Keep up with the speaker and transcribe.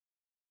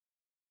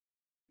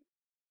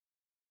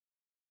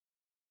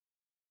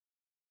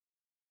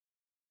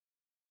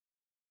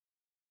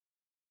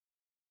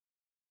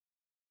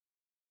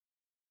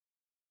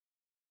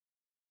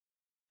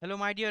Hello,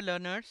 my dear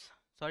learners.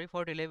 Sorry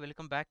for delay.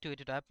 Welcome back to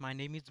EduTap. My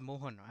name is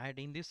Mohan, and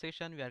in this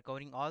session, we are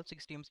covering all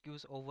 60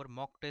 MCQs over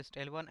mock test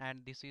L1, and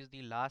this is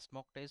the last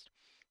mock test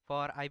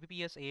for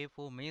IBPS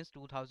AFO Mains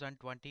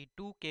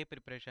 2022 के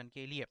preparation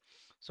के लिए.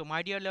 So,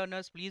 my dear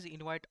learners, please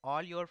invite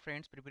all your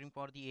friends preparing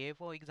for the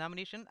AFO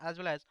examination as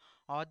well as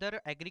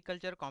other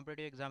agriculture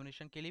competitive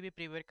examination के लिए भी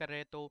prepare कर रहे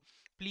हैं तो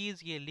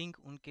please ये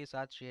link उनके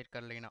साथ share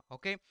कर लेना.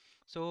 Okay.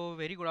 So,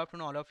 very good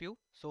afternoon all of you.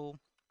 So,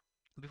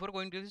 before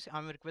going to this,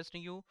 I'm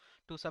requesting you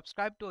to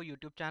subscribe to our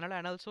YouTube channel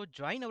and also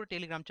join our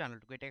Telegram channel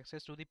to get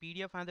access to the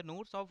PDF and the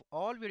notes of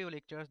all video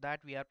lectures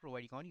that we are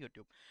providing on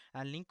YouTube.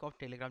 And link of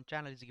Telegram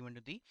channel is given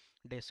to the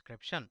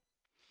description.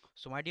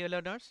 So my dear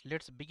learners,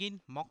 let's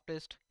begin mock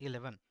test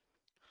 11.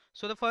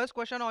 So the first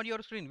question on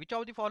your screen, which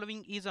of the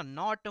following is a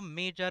not a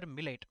major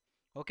millet?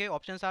 Okay,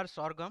 options are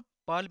sorghum,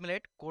 pearl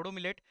millet, kodo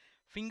millet,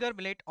 finger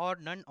millet, or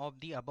none of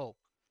the above.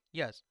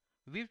 Yes,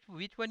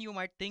 which one you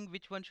might think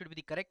which one should be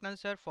the correct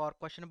answer for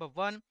question number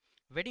 1?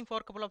 Waiting for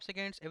a couple of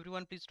seconds.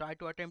 Everyone please try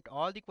to attempt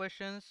all the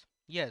questions.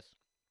 Yes,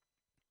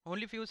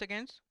 only few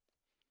seconds.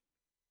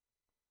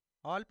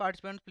 All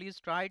participants please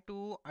try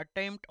to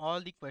attempt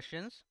all the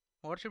questions.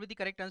 What should be the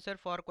correct answer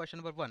for question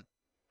number 1?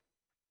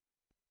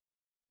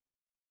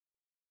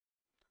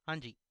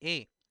 Hanji,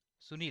 A.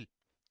 Sunil.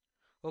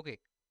 Okay,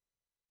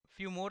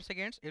 few more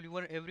seconds.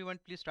 Everyone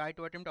please try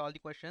to attempt all the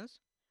questions.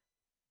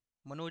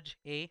 Manoj,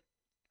 A.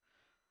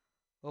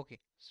 Okay,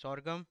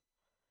 sorghum.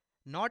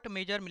 Not a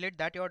major millet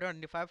that you ought to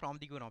identify from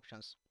the given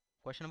options.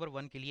 Question number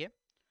 1 के लिए.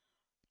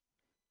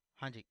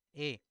 हाँ जी,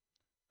 A.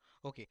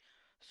 Okay.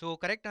 So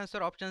correct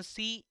answer option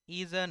C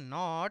is a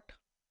not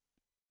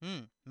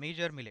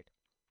major millet.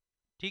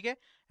 ठीक है.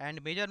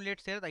 And major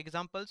millet से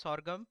example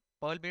sorghum,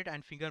 pearl millet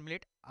and finger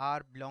millet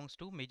are belongs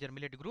to major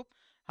millet group.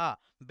 हाँ,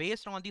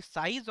 based on the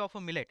size of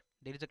a millet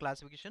there is a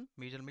classification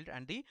major millet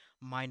and the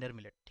minor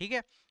millet. ठीक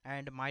है.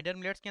 And minor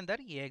millets के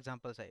अंदर ये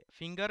examples है.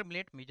 Finger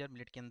millet major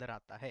millet के अंदर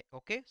आता है.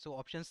 Okay. So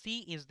option C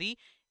is the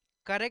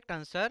correct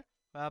answer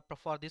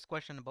for this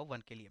question number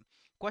 1 के लिए.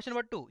 Question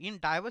number 2, in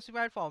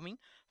diversified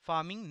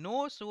farming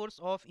no source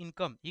of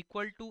income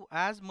equal to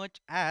as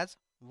much as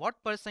what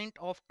percent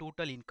of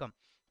total income.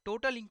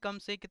 Total income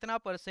से कितना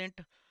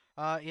percent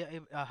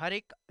हर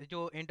एक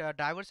जो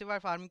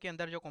diversified farming के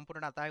अंदर जो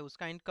component आता है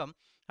उसका इनकम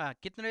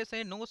कितने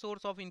से no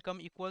source of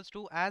income equals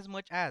to as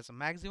much as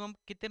maximum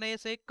कितने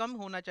से कम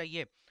होना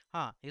चाहिए.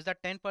 हाँ, इज द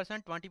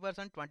 10%,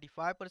 20%,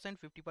 25%,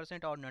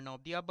 50% और none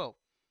of the above.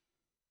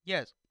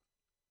 Yes,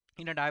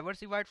 in a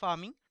diversified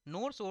farming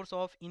no source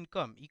of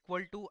income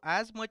equal to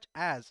as much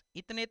as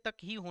इतने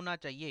तक ही होना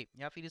चाहिए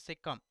या फिर इससे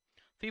कम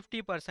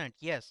 50%.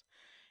 yes,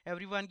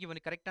 everyone given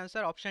the correct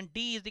answer. Option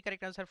D is the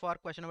correct answer for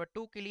question number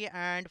 2 के लिए.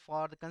 And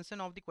for the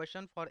concern of the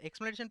question for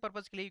explanation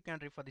purpose के लिए you can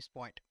refer this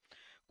point.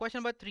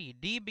 Question number 3,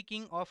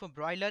 debeaking of a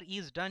broiler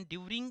is done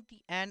during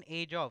the an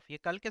age of. ये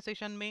कल के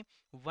session में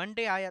 1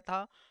 day आया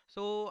था.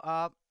 so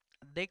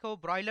देखो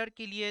broiler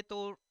के लिए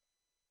तो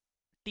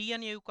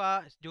TNU का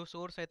जो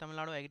सोर्स है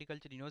तमिलनाडु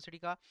एग्रीकल्चर यूनिवर्सिटी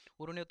का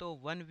उन्होंने तो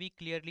 1 वीक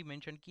क्लियरली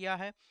मेंशन किया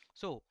है.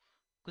 सो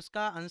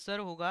उसका आंसर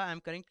होगा I am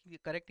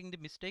correcting the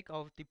mistake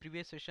of the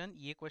previous session.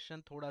 ये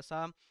क्वेश्चन थोड़ा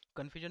सा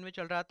कंफ्यूजन में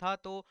चल रहा था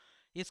तो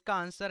इसका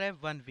आंसर है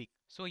 1 week.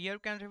 So here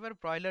can refer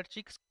broiler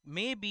chicks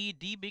may be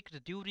डीबिक्ड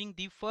during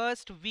the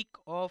first week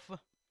of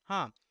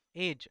हाँ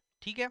एज.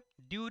 ठीक है,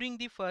 ड्यूरिंग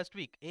द फर्स्ट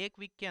वीक, एक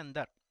वीक के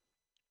अंदर.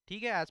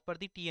 ठीक है, as per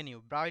the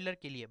TNU broiler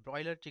के लिए,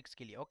 ब्रॉयलर चिक्स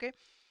के लिए. Okay.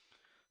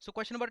 So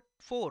question number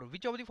 4,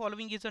 which of the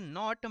following is a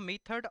not a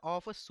method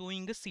of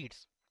sowing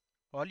seeds?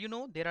 All you know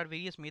there are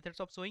various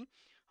methods of sowing.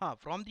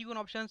 From the given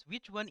options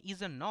which one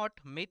is a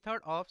not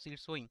method of seed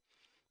sowing?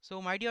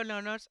 So my dear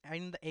learners,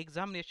 in the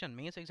examination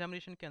mains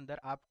examination के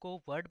अंदर आपको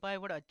word by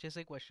word अच्छे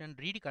से question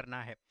read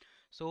करना है.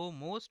 So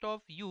most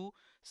of you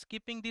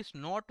skipping this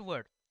not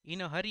word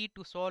in a hurry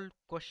to solve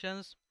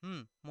questions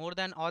more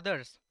than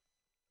others.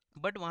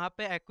 But वहाँ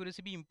पे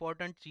accuracy भी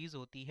इंपॉर्टेंट चीज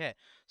होती है.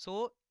 So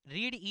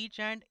read each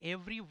and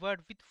every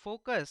word with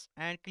focus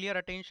and clear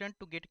attention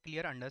to get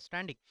clear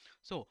understanding.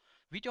 So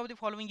which of the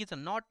following is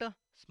not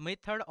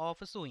method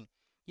of sowing?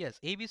 Yes,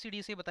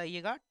 ABCD से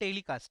बताइएगा.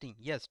 Telecasting,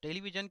 yes,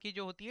 television की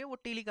जो होती है वो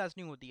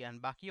टेलीकास्टिंग होती है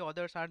and बाकी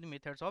others are the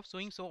methods of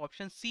sowing. So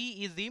option C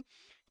is the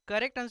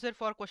correct answer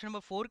for question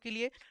number 4 के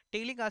लिए.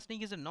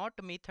 Telecasting is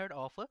not method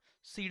of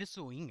seed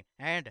sowing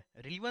and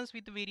relevance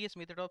with various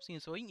method of seed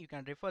sowing. You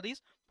can refer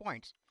this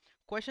points.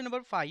 Question number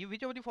 5,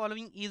 which of the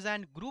following is a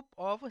group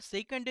of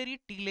secondary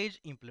tillage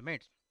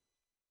implements?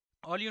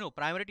 All you know,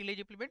 primary tillage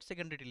implement,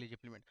 secondary tillage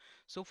implement.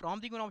 So from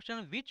the given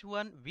option,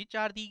 which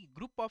are the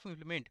group of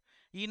implement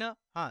in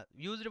a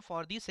used for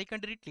the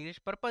secondary tillage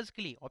purpose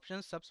के लिए?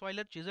 Options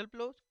subsoiler, chisel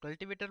plow,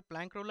 cultivator,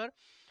 plank roller,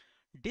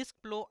 disc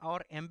plow or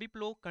MB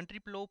plow,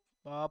 country plow,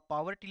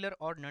 power tiller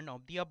or none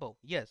of the above.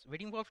 Yes,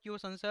 waiting for your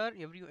answer.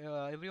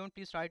 Everyone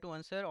please try to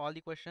answer all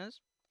the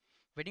questions.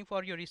 Waiting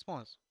for your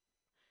response.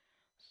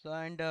 So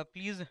and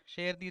please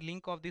share the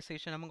link of this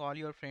session among all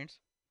your friends.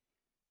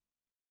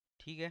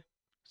 ठीक है.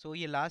 सो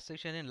ये last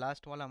session है,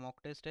 last वाला mock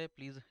test है,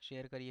 please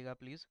share करिएगा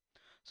please.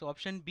 So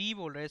option B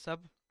बोल रहे हैं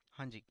सब.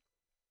 हाँ जी.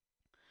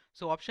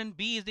 So option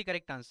B is the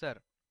correct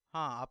answer.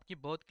 हाँ, आपकी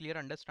बहुत क्लियर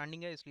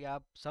अंडरस्टैंडिंग है, इसलिए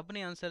आप सब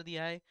ने आंसर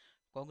दिया है।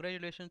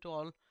 Congratulation to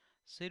all.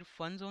 सिर्फ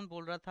फन जोन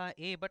बोल रहा था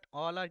ए, but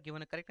all are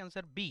given correct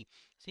answer B.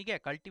 ठीक है,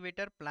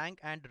 cultivator, Planck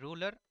and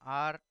roller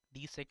are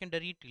the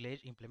secondary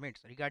tillage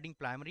implements. Regarding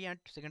primary and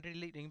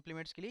secondary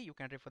implements के लिए you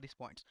can refer this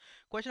points.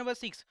 Question number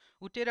 6,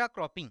 उटेरा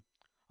cropping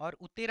और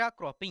उटेरा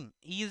cropping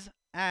is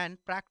an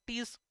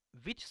practice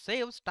which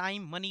saves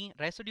time, money,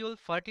 residual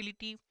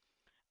fertility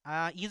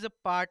is a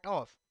part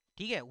of.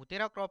 ठीक है,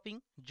 उतेरा cropping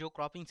जो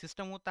cropping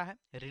system होता है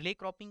relay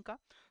cropping का,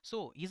 so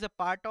is a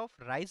part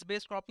of rice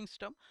based cropping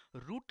system,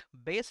 root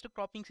based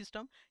cropping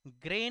system,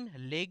 grain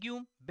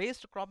legume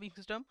based cropping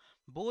system,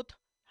 both.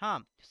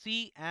 हाँ,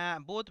 सी,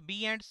 both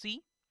B and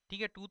सी।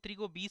 ठीक है, 2 3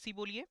 को बी सी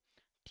बोलिए।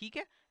 ठीक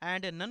है,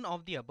 and none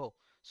of the above.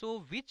 So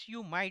which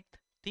you might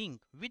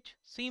think, which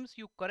seems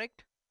you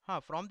correct, हाँ,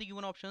 from the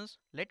given options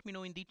let me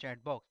know in the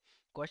chat box.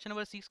 Question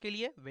number 6 के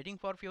लिए waiting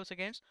for few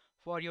seconds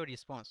for your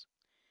response.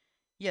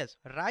 Yes,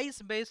 rice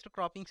based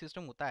cropping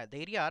system होता है।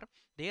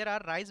 There are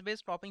rice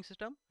based cropping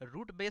system,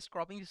 root based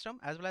cropping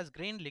system as well as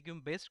grain legume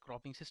based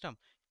cropping system।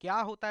 क्या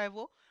होता है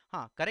वो?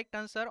 हाँ, correct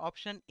answer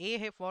option A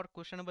है for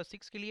question number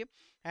 6 के लिए।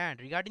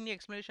 And regarding the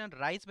explanation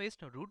rice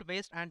based, root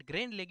based and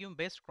grain legume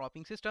based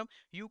cropping system,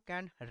 you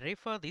can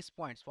refer this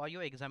points for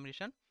your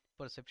examination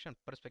perception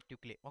perspective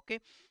के लिए। Okay,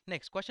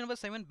 next question number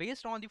 7,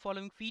 based on the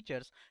following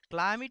features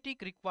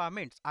climatic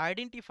requirements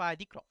identify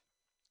the crop.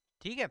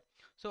 ठीक है,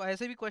 सो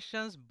ऐसे भी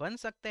questions बन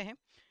सकते हैं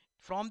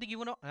from the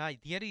given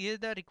here is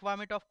the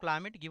requirement of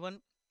climate given.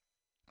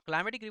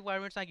 Climatic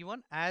requirements are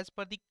given as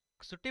per the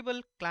suitable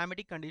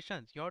climatic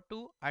conditions. You have to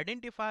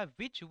identify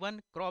which one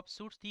crop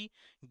suits the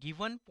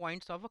given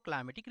points of a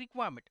climatic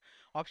requirement.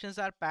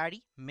 Options are paddy,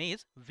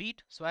 maize,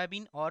 wheat,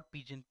 soybean और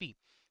pigeon pea.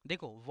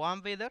 देखो,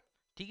 warm weather,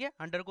 ठीक है,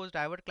 undergoes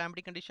diverse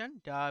climatic condition,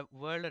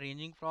 world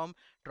ranging from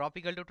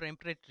tropical to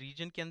temperate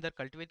region के अंदर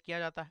cultivate किया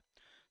जाता है।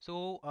 So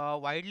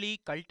widely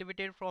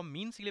cultivated from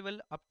mean sea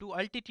level up to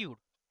altitude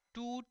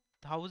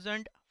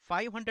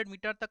 2500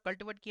 metre तक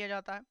कल्टिवेट किया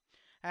जाता है।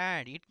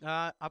 एंड इट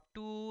अप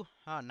टू,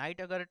 हाँ,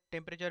 नाइट अगर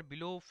टेम्परेचर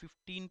बिलो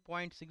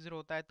 15.60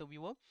 होता है तो भी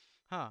वो,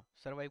 हाँ,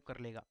 सर्वाइव कर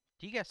लेगा।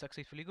 ठीक है,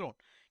 successfully grown,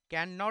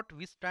 can not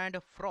withstand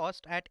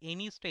Frost at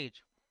any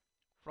stage,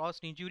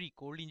 frost injury,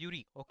 cold injury.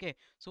 Okay,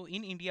 so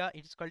in India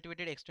it is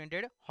cultivated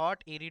extended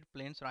hot arid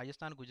plains,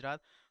 Rajasthan,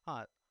 Gujarat,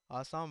 हाँ,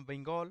 Assam,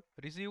 Bengal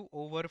receive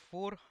over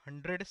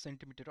 400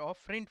 centimeter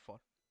of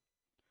rainfall।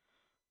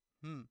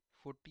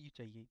 40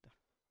 चाहिए था।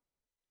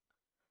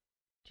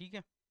 ठीक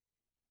है,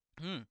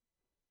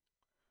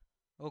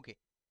 okay,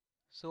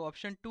 so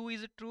option 2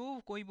 is true.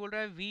 कोई बोल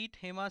रहा है wheat,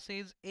 Hema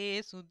says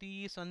ए,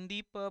 सुधी,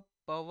 संदीप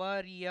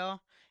पवारिया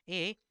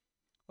ए।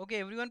 Okay,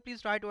 everyone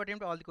please try to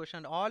attempt all the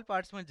question, all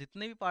participants,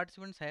 जितने भी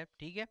पार्टिसिपेंट्स हैं,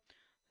 ठीक है,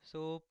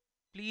 so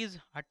please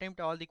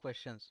attempt all the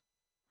questions.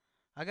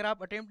 अगर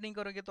आप अटेम्प्ट नहीं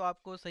करोगे तो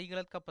आपको सही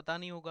गलत का पता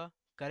नहीं होगा,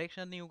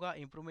 करेक्शन नहीं होगा,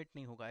 इंप्रूवमेंट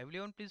नहीं होगा।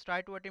 Everyone please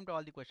try to attempt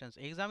all the questions.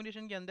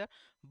 Examination के अंदर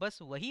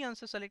बस वही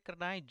आंसर सेलेक्ट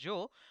करना है जो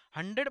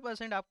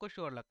 100% आपको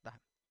श्योर लगता है।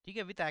 ठीक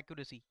है, with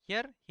accuracy.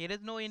 Here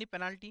is no any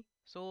penalty,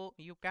 so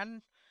you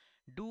can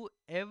do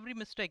every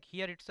mistake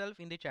here itself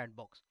in the chat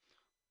box.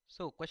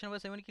 So question number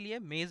 7 के लिए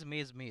मेज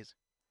मेज मेज,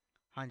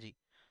 हाँ जी,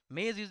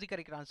 मेज is the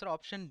correct answer.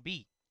 Option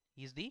B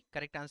is the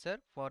correct answer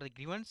for the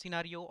given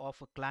scenario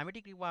of a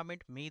climatic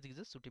requirement. Maize is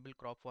a suitable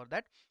crop for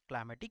that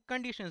climatic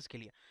conditions के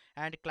लिए,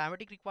 and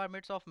climatic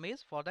requirements of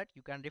maize, for that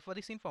you can refer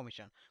this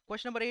information.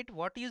 Question number 8,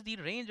 what is the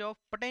range of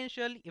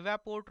potential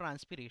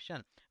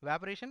evapotranspiration,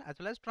 evaporation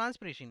as well as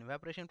transpiration,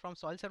 evaporation from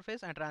soil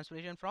surface and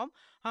transpiration from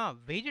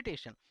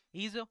vegetation,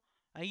 is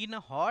in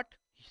a hot,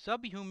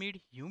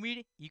 subhumid,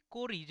 humid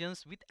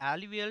ecoregions with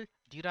alluvial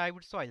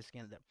derived soils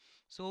के अंदर।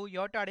 So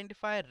you have to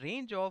identify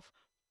range of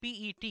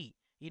PET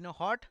in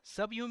hot,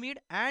 सब humid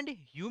and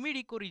humid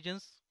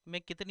इकोरीजन्स में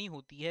कितनी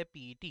होती है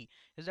PET.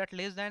 Is that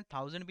less than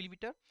 1000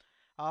 millimetre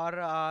और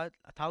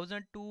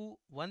 1000 to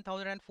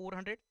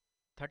 1400,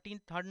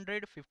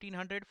 1300,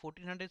 1500,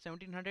 1400,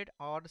 1700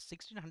 और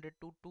 1600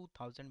 to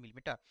 2000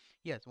 millimetre.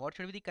 Yes, what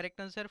should be the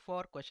correct answer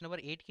for question number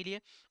 8 के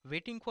लिए?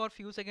 Waiting for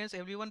few seconds,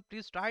 everyone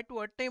please try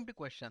to attempt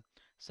question.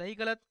 सही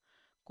गलत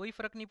कोई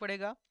फर्क नहीं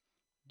पड़ेगा,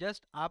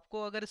 जस्ट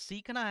आपको अगर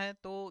सीखना है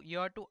तो you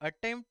are to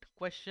attempt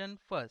question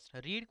first,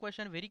 read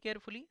question very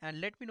carefully and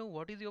let me know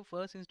what is your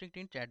first instinct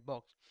in chat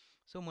box.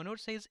 So Manoj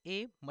says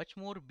A, much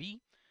more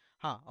B,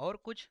 हाँ, और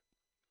कुछ?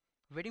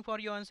 Waiting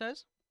for your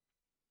answers.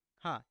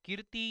 हाँ,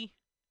 कीर्ति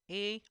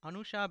ए,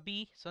 Anusha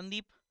B,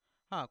 Sandeep,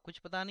 हाँ, कुछ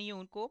पता नहीं है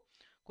उनको,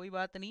 कोई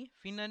बात नहीं,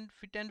 fin and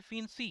fit and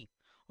fin C.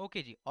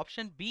 Okay ji,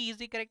 option B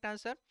is the correct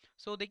answer.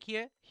 सो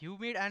देखिए,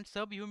 ह्यूमिड एंड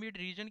सब ह्यूमिड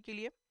रीजन के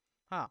लिए,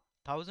 हाँ,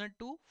 1000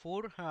 to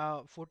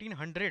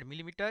 1400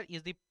 millimeter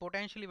is the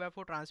potential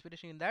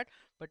evapotranspiration in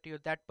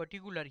that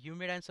particular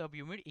humid and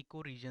subhumid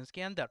eco regions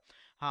के अंदर,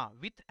 हाँ,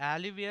 with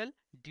alluvial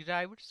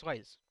derived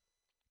soils।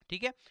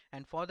 ठीक है,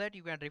 and for that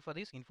you can refer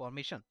this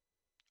information।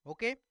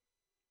 okay,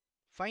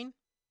 fine,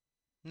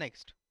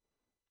 next।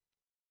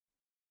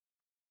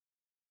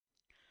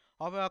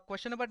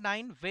 Question number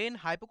 9. When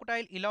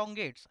hypocotyle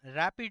elongates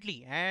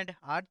rapidly and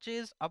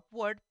arches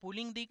upward,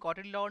 pulling the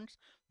cotyledons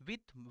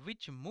with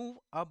which move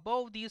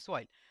above the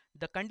soil,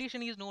 the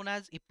condition is known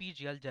as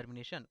epigeal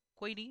germination.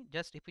 कोई नहीं,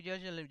 just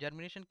epigeal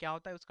germination क्या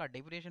होता है उसका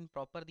definition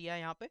proper दिया है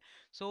यहाँ पे.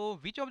 So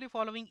which of the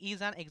following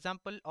is an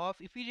example of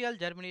epigeal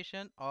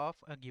germination of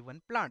a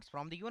given plants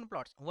from the given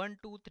plots? 1,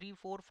 2, 3,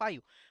 4, 5.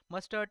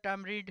 Mustard,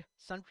 tamarind,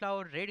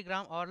 sunflower, red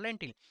gram or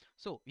lentil.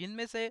 So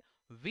इनमें से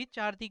which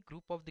are the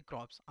group of the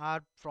crops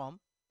are from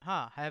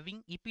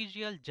having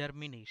epigeal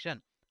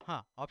germination?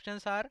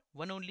 Options are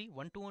 1 only,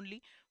 1 2 only,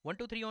 1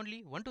 2 3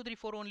 only, 1 2 3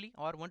 4 only,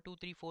 or 1 2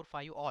 3 4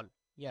 5 all.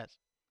 Yes.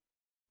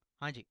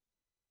 हाँ जी.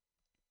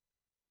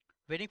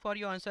 Waiting for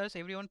your answers.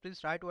 Everyone,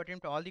 please try to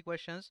attempt all the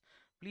questions.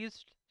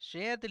 Please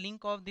share the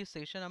link of this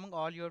session among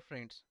all your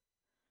friends.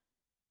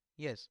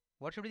 Yes.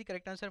 What should be the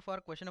correct answer for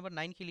question number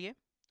 9 के लिए?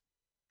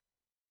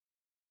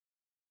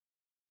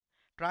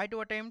 Try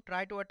to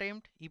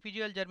attempt.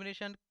 Epigeal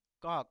germination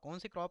का कौन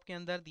से crop के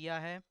अंदर दिया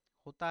है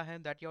होता है,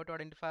 that you have to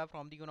identify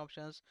from the given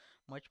options.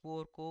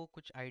 मचपोर को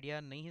कुछ आइडिया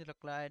नहीं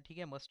लग रहा है, ठीक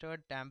है.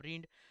 मस्टर्ड,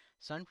 टैमरिंड,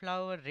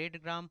 सनफ्लावर,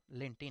 रेड ग्राम,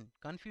 लेंटिन.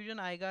 कंफ्यूजन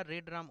आएगा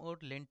रेड ग्राम और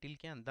लेंटिल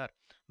के अंदर.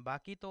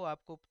 बाकी तो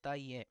आपको पता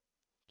ही है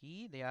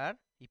कि they are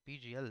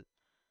epigeal.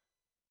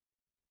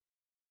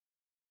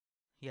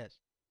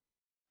 Yes.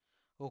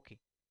 Okay.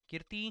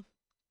 Kirti,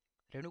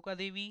 Renuka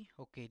Devi.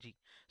 Okay ji.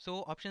 So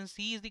option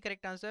C is the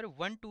correct answer.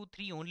 1 2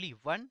 3 only.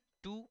 1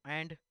 2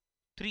 and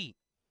 3.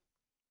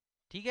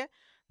 ठीक है.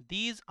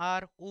 These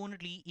are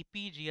only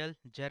epigeal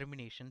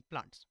germination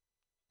plants.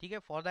 ठीक है.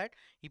 For that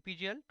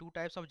epigeal, two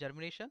types of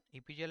germination,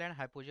 epigeal and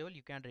hypogeal.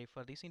 You can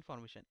refer this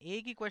information.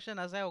 एक ही question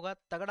ऐसा होगा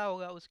तगड़ा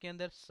होगा, उसके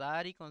अंदर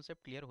सारी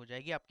कॉन्सेप्ट क्लियर हो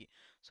जाएगी आपकी.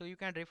 So you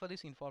can refer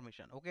this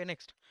information. Okay,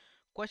 next.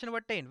 Question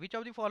number 10. Which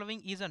of the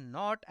following is a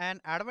not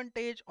an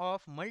advantage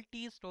of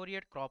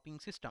multi-storied cropping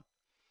system?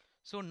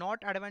 So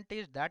not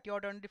advantage that you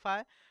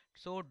identify.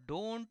 So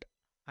don't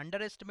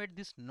underestimate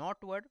this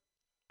not word,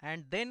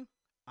 and then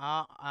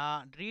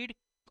read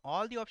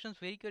all the options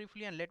very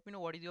carefully and let me know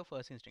what is your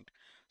first instinct.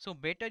 So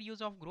better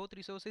use of growth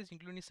resources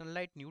including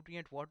sunlight,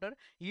 nutrient, water,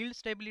 yield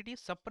stability,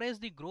 suppress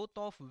the growth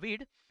of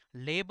weed,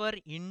 labor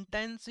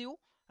intensive,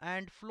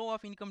 and flow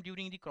of income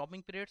during the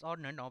cropping periods, or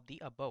none of the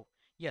above.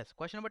 Yes.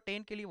 Question number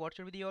 10 के लिए what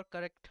should be your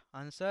correct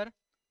answer?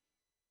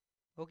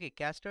 Okay,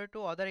 caster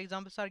to other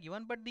examples are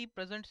given, but the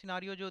present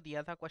scenario जो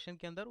दिया था question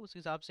के अंदर उस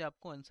हिसाब से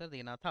आपको आंसर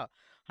देना था.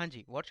 हाँ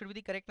जी. What should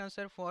be the correct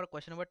answer for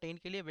question number 10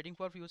 के लिए?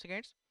 Waiting for few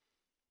seconds.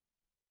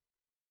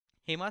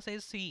 Hema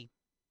says C.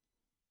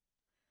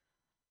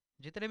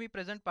 जितने भी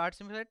प्रेजेंट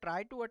पार्टिसिपेंट्स हैं,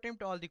 try to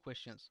attempt all the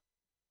questions.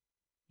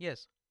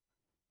 Yes.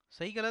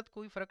 सही गलत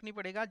कोई फर्क नहीं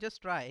पड़ेगा,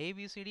 just try. A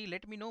B C D.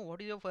 Let me know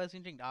what is your first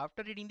instinct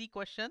after reading the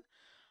question.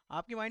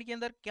 आपके माइंड के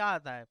अंदर क्या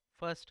आता है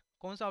फर्स्ट,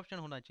 कौन सा ऑप्शन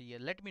होना चाहिए?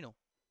 Let me know.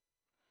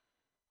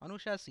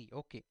 Anusha C.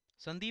 Okay.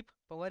 Sandeep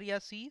पवरिया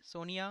C.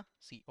 Sonia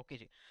C. Okay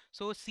ji.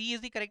 So C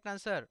is the correct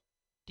answer.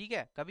 ठीक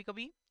है. कभी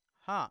कभी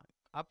हाँ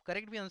आप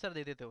करेक्ट भी आंसर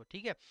दे देते हो,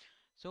 ठीक है.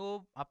 So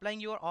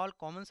applying your all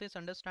common sense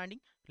understanding.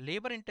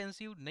 Labour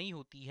intensive नहीं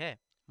होती है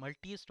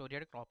मल्टी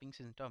स्टोरेड क्रॉपिंग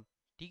सिस्टम,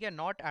 ठीक है.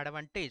 Not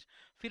advantage.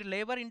 फिर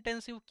लेबर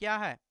इंटेंसिव क्या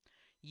है?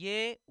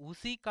 ये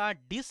उसी का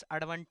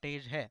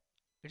डिसएडवांटेज है.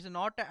 It's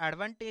not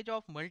advantage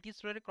of multi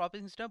storeyed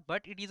cropping system,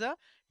 but it is a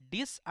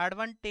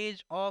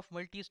disadvantage of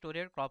multi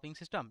storeyed cropping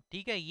system.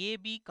 ठीक है. ये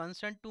भी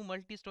concern to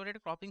multi storeyed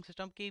cropping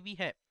system के भी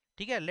है,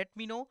 ठीक है. Let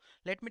me know,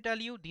 let me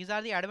tell you these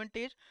are the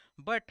advantage,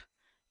 but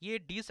ये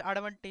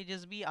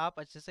डिसएडवांटेजेस भी आप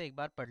अच्छे से एक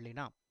बार पढ़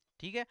लेना,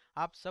 ठीक है.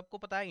 आप सबको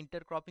पता है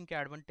इंटर क्रॉपिंग के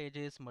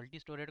advantages, multi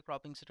storeyed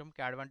cropping system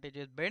के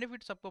एडवांटेजेस,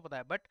 बेनिफिट सबको पता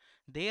है, but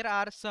there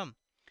are some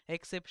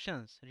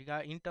exceptions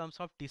in terms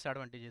of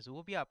disadvantages,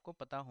 वो भी आपको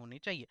पता होने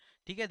चाहिए,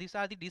 ठीक है. This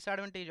are the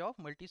disadvantage of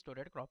multi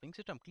storeyed cropping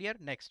system. Clear.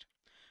 Next.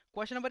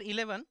 Question number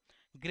 11.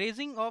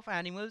 Grazing of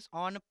animals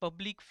on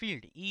public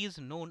field is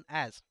known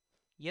as.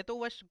 ये तो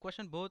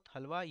क्वेश्चन बहुत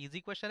हलवा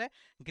इजी क्वेश्चन है.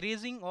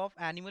 Grazing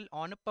of animal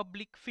on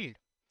public field,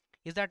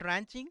 is that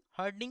ranching,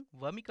 herding,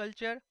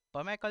 vermiculture,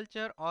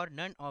 permaculture, or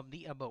none of the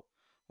above?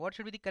 What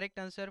should be the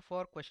correct answer for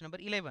question number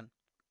 11?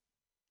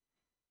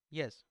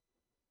 Yes.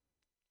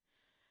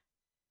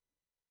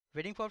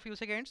 Waiting for a few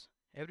seconds.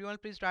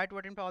 Everyone please try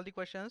to attempt all the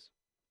questions.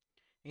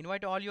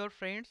 Invite all your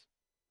friends.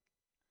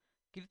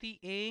 Kirti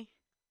A,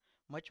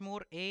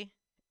 Machmoor A,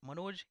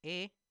 Manoj A.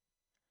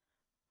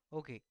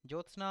 Okay.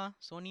 Jyotsna,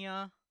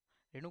 Sonia,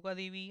 Renuka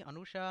Devi,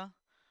 Anusha.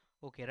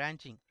 Okay,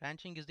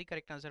 ranching is the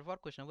correct answer for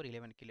question number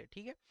 11 के लिए,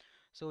 ठीक है.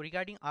 So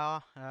regarding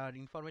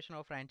information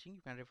of ranching,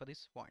 you can refer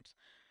these points.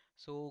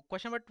 So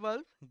question number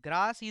 12.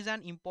 Grass is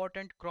an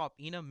important crop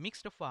in a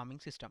mixed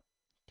farming system.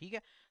 ठीक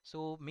है.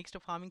 So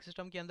mixed farming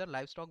system के अंदर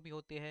live stock भी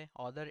होते हैं,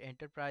 other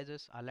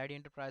enterprises, allied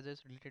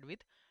enterprises related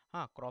with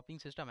cropping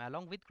system,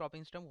 along with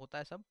cropping system होता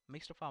है सब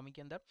मिक्स्ड फार्मिंग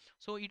के अंदर.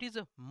 So it is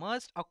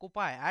must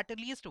occupy at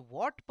least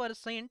what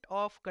percent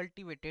of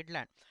cultivated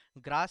land.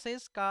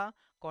 Grasses का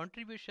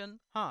कंट्रीब्यूशन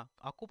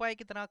ऑक्युपाई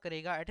कितना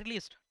करेगा,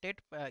 एटलीस्ट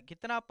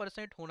कितना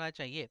परसेंट होना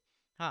चाहिए.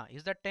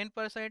 इज द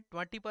 10%,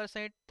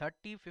 20%,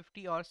 30,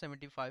 50 और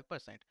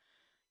 75%.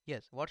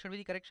 Yes, what should be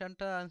the correct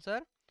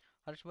answer?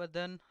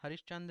 Harshvardhan,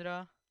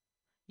 Harishchandra.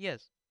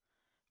 Yes.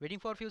 Waiting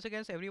for a few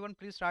seconds. Everyone,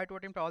 please try to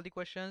attempt all the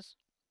questions.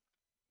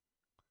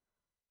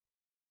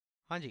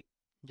 हाँ जी,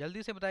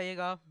 जल्दी से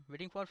बताइएगा.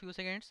 Waiting for few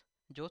seconds.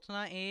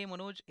 Jyotsna ए,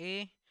 मनोज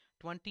ए.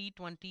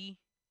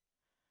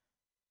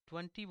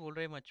 20 बोल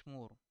रहे much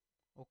more.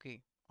 Okay.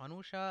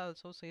 Anusha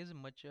also says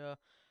much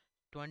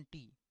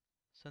 20.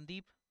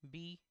 Sandeep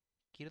B.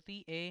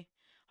 कीर्ति ए.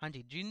 हाँ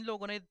जी, जिन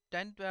लोगों ने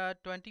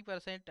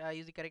 20%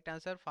 is the correct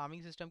answer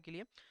farming system के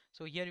लिए.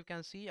 So here you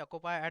can see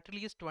occupy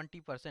at least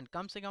 20%,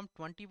 कम से कम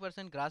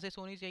 20% ग्रासेस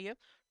होनी चाहिए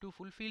टू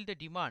फुलफिल द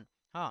डिमांड.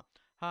 हाँ.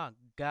 हाँ,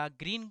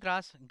 ग्रीन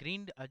ग्रास,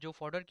 ग्रीन जो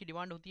फॉडर की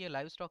डिमांड होती है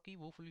लाइव स्टॉक की,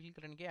 वो फुलफिल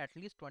करने के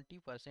एटलीस्ट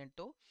 20%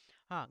 तो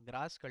हाँ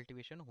ग्रास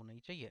कल्टिवेशन होना ही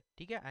चाहिए.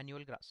 ठीक है,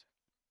 एनुअल ग्रास.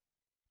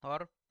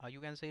 और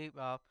you can say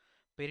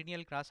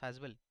perennial grass as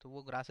well, तो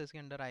वो ग्रासेस के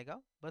अंडर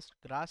आएगा. बस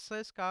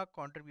ग्रासेस का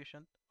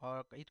कंट्रीब्यूशन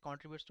और it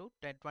contributes to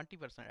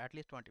 20%,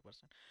 at least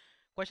 20%.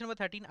 Question number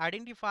 13,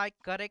 identify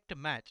correct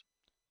match.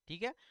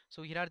 ठीक है,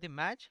 so here are the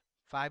match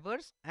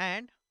fibres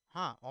and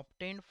हाँ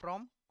ऑब्टेन्ड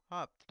फ्रॉम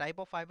हाँ type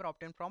of fibre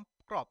obtained from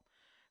crop.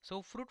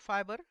 So fruit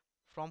fibre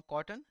from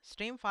cotton,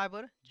 stem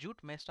fibre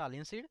jute mesta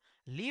linseed,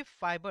 leaf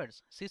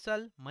fibres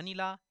Sical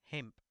Manila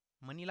hemp.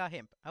 Manila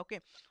hemp. Okay,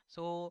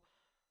 so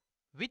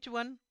which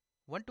one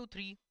 1 2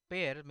 3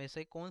 pair में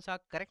से कौन सा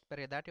correct pair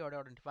है that you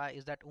identify.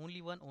 Is that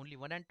only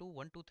one and to,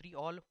 1 2 3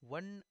 all,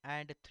 1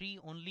 and 3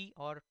 only,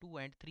 और 2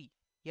 and 3?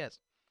 Yes.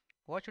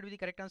 What should be the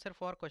correct answer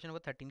for question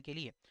number 13 के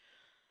लिए?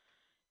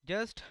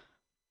 Just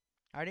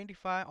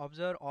identify,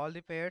 observe all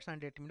the pairs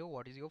and let me know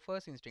what is your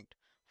first instinct.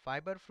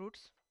 Fiber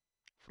fruits,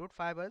 fruit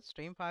fibers,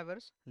 stem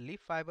fibers,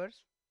 leaf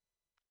fibers.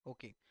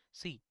 Okay,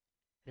 C.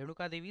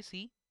 Renuka Devi,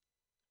 C.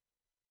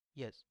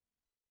 Yes.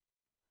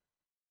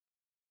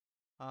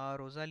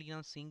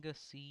 Rosalina Singh,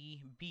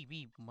 C.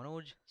 B.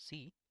 Manoj,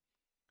 C.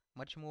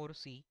 Much more,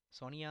 C.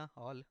 Sonia,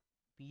 all.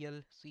 PL,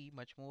 C.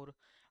 Much more.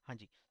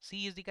 Hanji.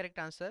 C is the correct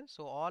answer.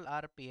 So all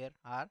our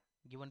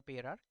given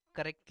pair are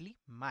correctly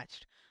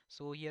matched.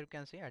 So here you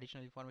can say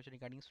additional information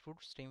regarding fruit,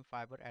 stem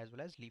fiber as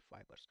well as leaf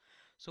fibers.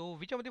 So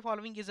which of the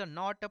following is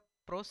not a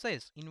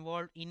process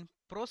involved in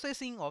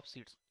processing of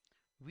seeds?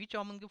 Which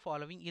among the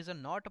following is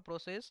not a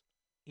process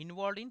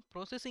involved in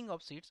processing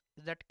of seeds?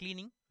 Is that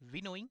cleaning,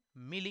 winnowing,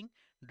 milling,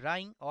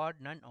 drying, or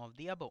none of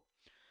the above?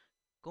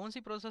 कौन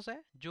सी process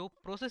है जो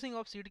processing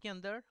of seed के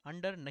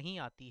under नहीं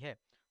आती है?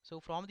 So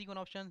from the one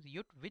option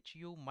which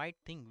you might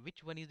think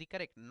which one is the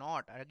correct.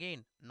 Not,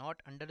 again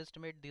not under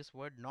estimate this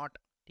word not.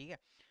 ठीक है,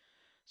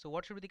 so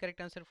what should be the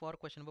correct answer for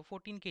question number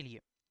 14 के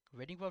लिए?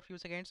 Waiting for few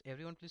seconds.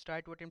 Everyone please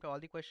try to attempt all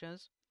the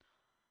questions.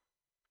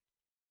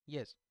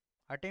 Yes,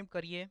 attempt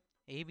करिए.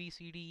 A B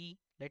C D E.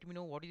 Let me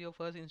know what is your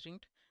first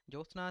instinct.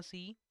 Jyotsna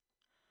C.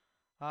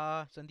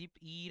 Sandeep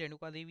E.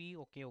 Renuka Devi.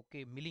 Okay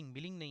okay. Milling,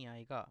 milling नहीं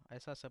आएगा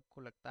ऐसा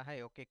सबको लगता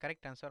है. Okay,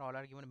 correct answer all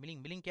are given.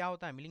 Milling, milling क्या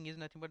होता है? Milling is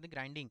nothing but the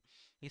grinding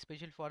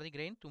special for the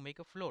grain to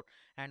make a floor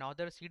and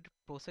other seed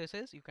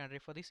processes. You can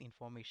refer this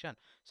information.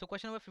 So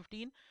question number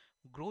 15,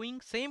 growing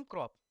same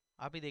crop.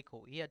 अभी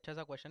देखो ये अच्छा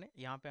सा question है,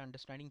 यहाँ पे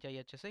अंडरस्टैंडिंग चाहिए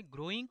अच्छे से.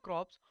 ग्रोइंग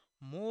क्रॉप्स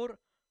मोर,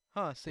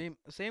 हाँ same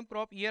same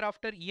crop year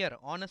after year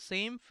on a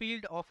same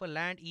field of a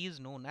land is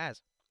known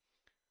as.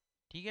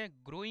 ठीक है,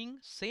 growing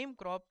same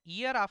crop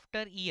year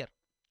after year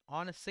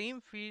on a same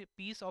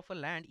piece of a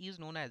land is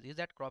known as, is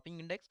that cropping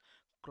index,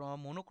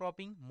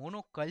 monocropping,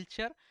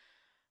 monoculture,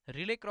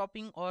 relay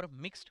cropping, or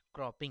mixed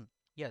cropping?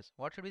 Yes,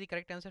 what should be the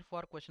correct answer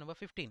for question number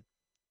 15?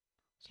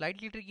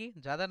 Slightly tricky,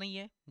 ज़्यादा नहीं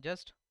है,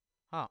 just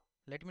हाँ.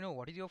 Let me know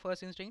what is your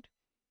first instinct.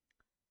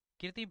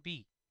 Kirti B.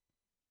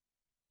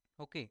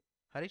 Okay,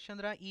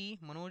 Harishchandra E.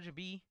 Manoj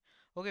B.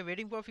 Okay,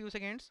 waiting for a few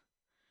seconds.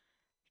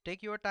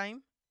 Take your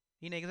time.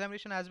 In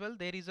examination as well,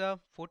 there is a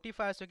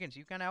 45 seconds.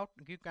 You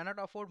cannot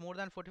afford more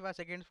than 45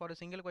 seconds for a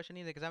single question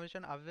in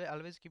examination.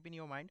 Always keep in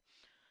your mind.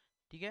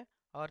 ठीक है,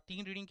 और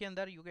 3 reading के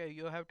अंदर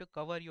you have to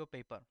cover your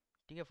paper.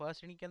 ठीक है,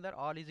 first reading के अंदर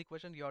all easy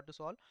question you have to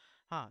solve.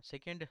 हाँ,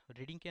 सेकंड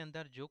रीडिंग के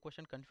अंदर जो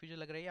क्वेश्चन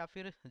कंफ्यूजन लग रही है या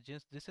फिर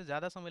जिससे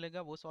ज़्यादा समय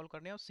लगेगा वो सॉल्व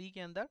करने हैं. और सी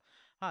के अंदर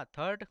हाँ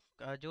थर्ड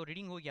जो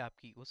रीडिंग होगी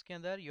आपकी उसके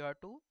अंदर यू हैव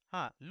टू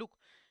हाँ लुक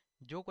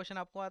जो क्वेश्चन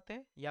आपको आते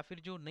हैं या फिर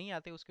जो नहीं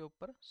आते उसके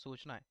ऊपर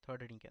सोचना है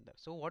थर्ड रीडिंग के अंदर.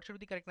 So what should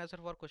be the correct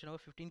answer for question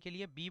number 15 के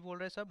लिए? बी बोल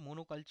रहे सब,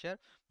 मोनोकल्चर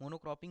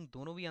मोनोक्रॉपिंग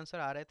दोनों भी आंसर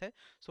आ रहे थे.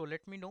 So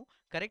let me know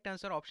correct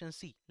answer option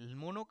C,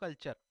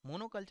 monoculture.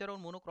 Monoculture और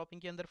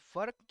मोनोक्रॉपिंग के अंदर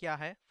फर्क क्या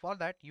है? For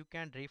that you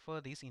can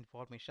refer this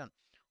information.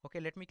 Okay,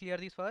 let me clear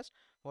this first.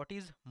 What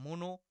is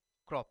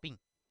monocropping?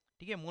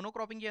 ठीक है,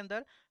 मोनोक्रॉपिंग के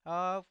अंदर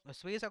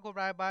space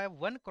occupied by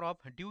one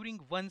crop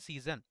during one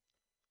season.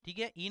 ठीक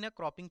है, इन अ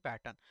क्रॉपिंग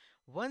पैटर्न.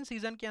 वन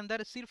सीजन के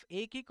अंदर सिर्फ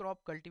एक ही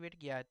क्रॉप कल्टीवेट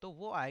किया है तो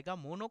वो आएगा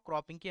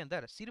मोनोक्रॉपिंग के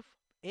अंदर, सिर्फ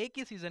एक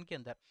ही सीजन के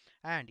अंदर.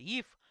 And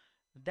if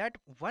that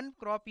one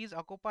crop is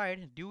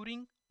occupied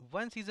during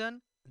one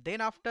season,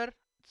 then after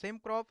same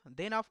crop,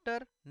 then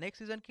after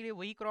next season के लिए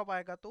वही क्रॉप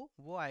आएगा तो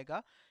वो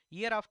आएगा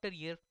ईयर आफ्टर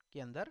ईयर के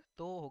अंदर,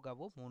 तो होगा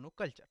वो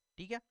मोनोकल्चर.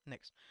 ठीक है,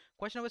 next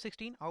question number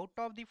 16, out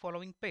of the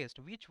following paste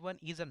which one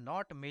is a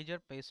not major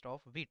paste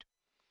of wheat?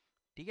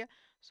 ठीक है.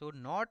 So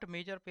not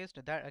major pest,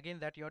 that again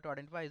that you have to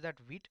identify is that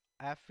wheat,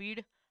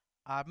 aphid,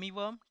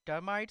 armyworm,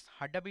 termites,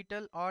 hada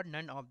beetle, or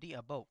none of the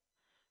above.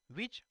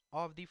 Which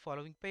of the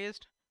following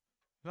pest,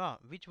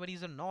 which one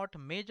is a not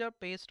major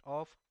pest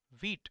of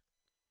wheat?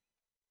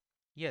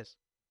 Yes.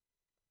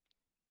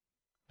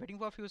 Waiting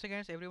for a few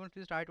seconds. Everyone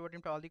please try to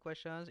attempt all the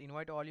questions.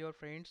 Invite all your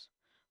friends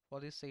for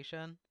this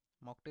session.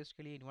 Mock test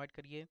के लिए invite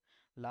करिए.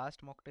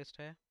 Last mock test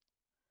है.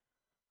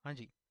 हाँ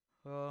जी.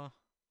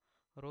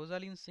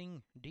 Rosalind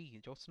Singh D,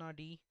 Jyotsna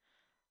D,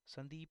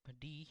 Sandeep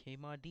D,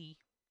 Hema D.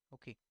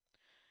 Okay.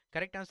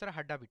 Correct answer,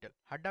 Hadda beetle.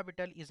 Hadda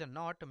beetle is a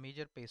not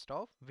major pest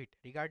of wheat.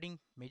 Regarding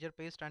major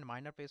pest and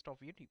minor pest of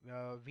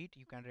wheat,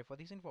 you can refer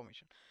this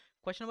information.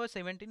 Question number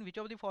 17. Which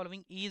of the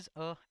following is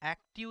a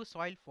active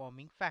soil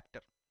forming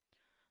factor?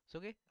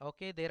 So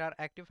okay, there are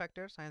active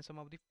factors and some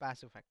of the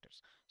passive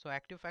factors. So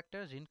active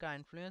factors जिनका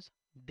influence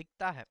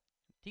दिखता है,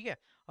 ठीक है,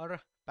 और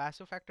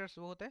passive factors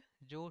वो होते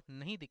हैं जो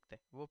नहीं दिखते,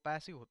 वो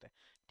passive होते हैं,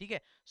 ठीक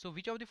है. So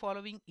which of the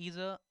following is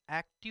a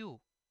active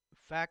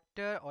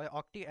factor or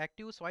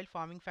active soil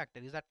forming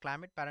factor? Is that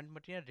climate, parent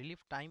material,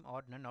 relief time,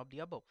 or none of the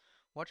above?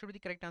 What should be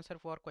the correct answer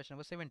for question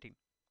number 17?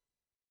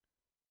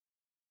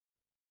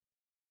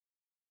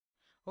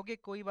 Okay,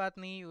 कोई बात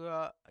नहीं.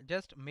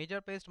 Just major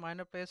paste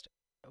minor paste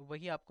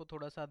वही आपको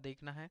थोड़ा सा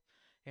देखना है.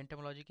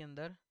 Entomology के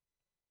अंदर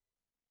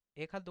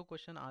एक आध दो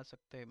क्वेश्चन आ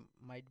सकते हैं,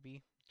 माइट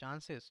बी.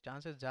 चांसेस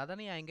चांसेस ज़्यादा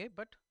नहीं आएंगे,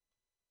 बट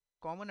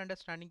कॉमन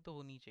अंडरस्टैंडिंग तो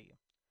होनी चाहिए.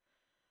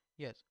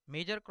 यस,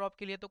 मेजर क्रॉप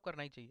के लिए तो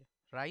करना ही चाहिए,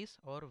 राइस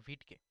और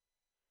व्हीट के,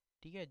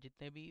 ठीक है.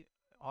 जितने भी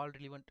ऑल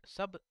रिलीवेंट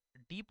सब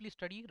डीपली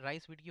स्टडी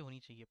राइस व्हीट की होनी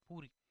चाहिए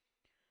पूरी.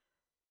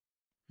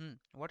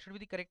 What should be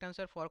the correct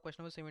answer for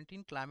question number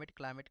 17? Climate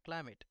climate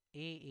climate,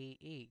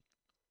 A.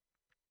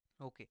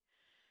 Okay.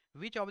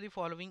 Which of the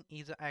following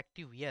is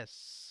active? Yes,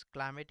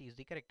 climate is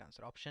the correct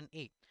answer. Option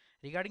A.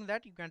 Regarding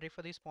that, you can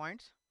refer these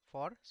points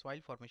for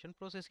soil formation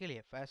process के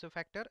लिए, passive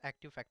factor,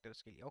 active factors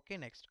के लिए. Okay,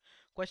 next.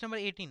 Question number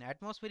 18.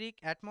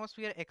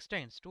 Atmosphere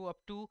extends to up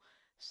to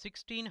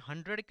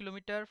 1600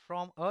 kilometer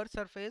from Earth's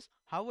surface.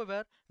 However,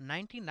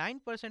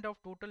 99%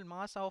 of total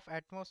mass of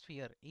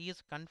atmosphere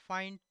is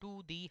confined to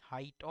the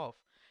height of.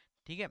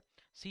 ठीक है,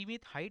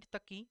 सीमित height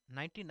तक की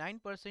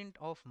 99%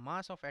 of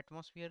mass of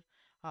atmosphere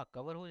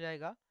cover हो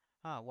जाएगा.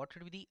 What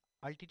should be the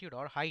altitude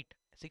और height?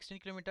 16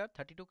 kilometre,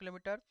 32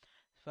 kilometre,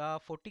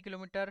 40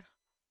 kilometre,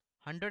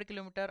 100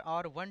 kilometre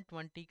और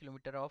 120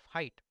 kilometre of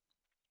height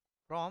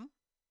from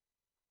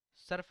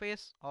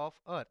surface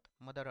of earth,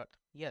 mother earth.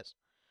 Yes.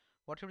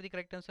 What should be the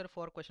correct answer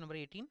for question number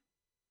 18?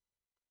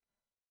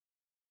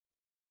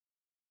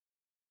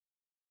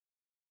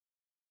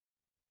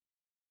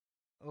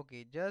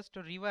 Okay, just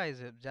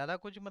revise. ज़्यादा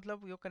कुछ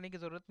मतलब यो करने की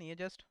ज़रूरत नहीं है.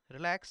 Just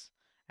relax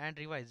and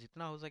revise.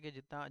 जितना हो सके,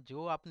 जितना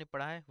जो आपने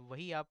पढ़ा है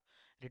वही आप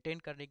रिटेन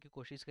करने की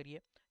कोशिश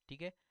करिए,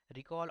 ठीक है.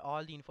 Recall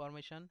all the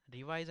information,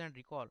 revise and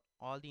recall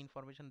all the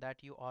information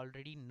that you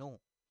already know,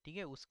 ठीक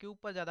है. उसके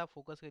ऊपर ज़्यादा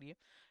फोकस करिए.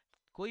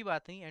 कोई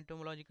बात नहीं,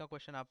 एंटोमोलॉजी का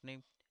क्वेश्चन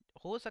आपने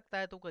हो सकता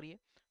है तो करिए,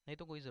 नहीं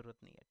तो कोई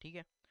ज़रूरत नहीं है, ठीक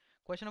है.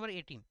 Question number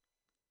 18.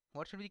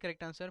 What should be the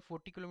correct answer?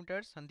 40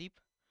 kilometre, Sandeep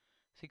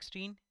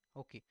 16.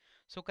 Okay,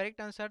 so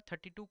correct answer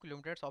 32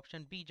 kilometres,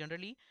 option be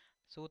generally.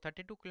 So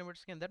 32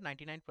 kilometres के अंदर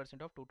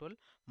 99% of total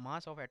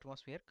mass of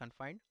atmosphere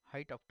confined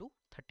height up to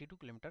 32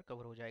 kilometre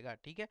cover हो जाएगा,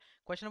 ठीक है.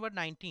 Question number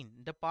 19.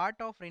 The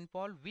part of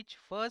rainfall which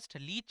first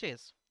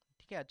leches,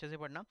 ठीक है, अच्छे से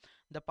पढ़ना.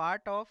 The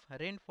part of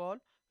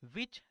rainfall,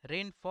 which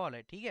rainfall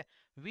है, ठीक है,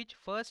 which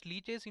first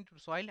leches into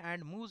soil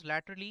and moves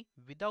laterally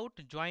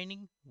without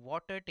joining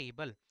water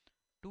table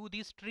to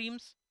the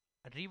streams,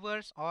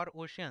 rivers or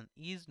ocean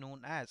is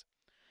known as.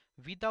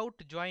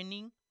 Without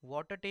joining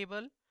water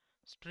table,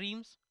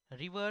 streams,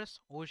 rivers,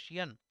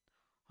 ocean,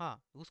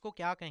 हाँ उसको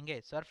क्या कहेंगे?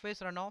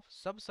 Surface run of,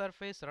 सब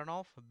surface run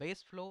of,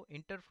 base flow,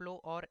 इंटरफ्लो,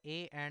 और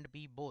A and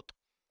B both.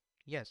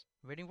 Yes.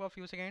 Waiting for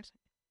few seconds.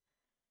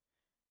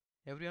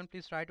 Everyone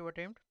please try to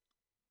attempt.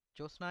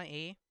 Jyotsna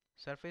A,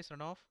 surface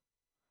run of.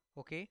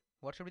 Okay,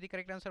 what should be the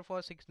correct answer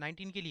for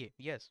 19 के लिए?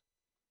 Yes.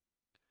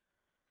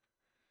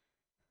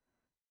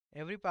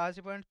 Every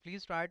participant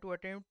please try to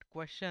attempt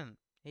question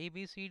A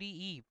B C D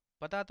E.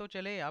 पता तो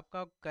चले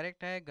आपका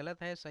correct है,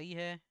 गलत है, सही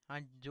है. हाँ,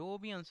 जो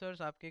भी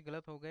आंसर्स आपके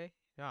गलत हो गए,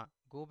 हाँ,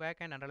 go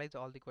back and analyse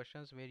all the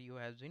questions where you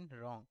have been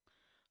wrong.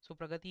 So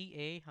Pragati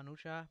A,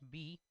 Anusha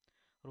B,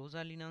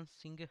 Rosalina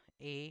Singh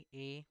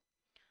ए.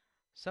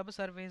 सब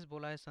सर्वेस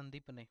बोला है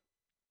संदीप ने.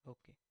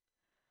 Okay.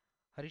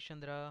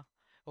 Harishchandra.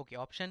 Okay,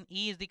 option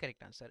E is the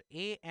correct answer.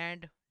 A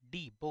and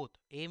D both.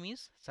 A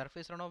means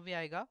surface run of भी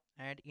आएगा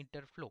and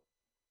इंटरफ्लो,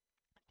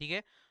 ठीक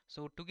है.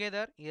 सो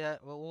together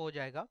वो हो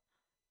जाएगा,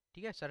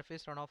 ठीक है,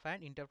 surface run of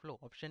and इंटरफ्लो.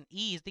 Option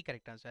E is the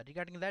correct answer.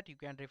 Regarding that you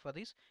can refer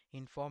this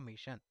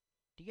information,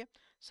 ठीक है.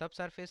 सब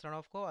सरफेस रन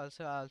ऑफ को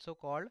आल्सो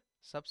कॉल्ड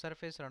सब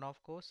सरफेस रन ऑफ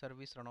को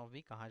सर्विस रन ऑफ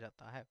भी कहा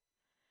जाता है.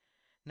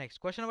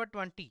 Next, question number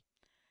 20.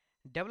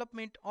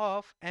 Development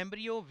of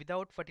embryo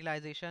without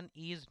fertilisation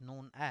is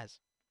known as.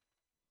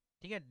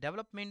 ठीक है,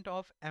 development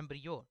of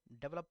embryo,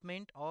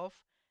 development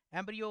of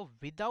embryo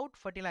without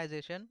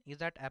fertilization? Is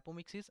that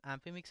apomixis,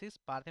 amphimixis,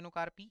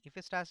 parthenocarpy,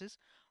 ephistasis,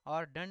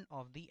 or none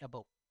of the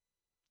above?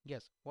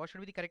 Yes. What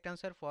should be the correct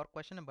answer for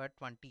question number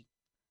 20?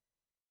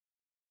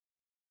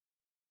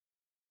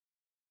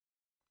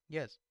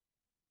 Yes.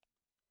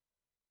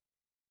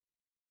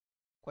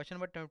 Question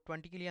number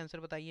 20 के लिए answer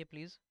बताइए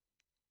please.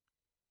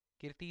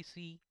 Kirti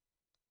C,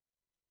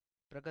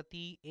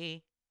 Pragati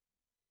A,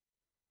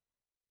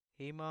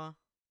 Hema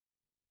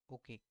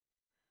okay,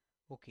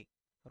 okay,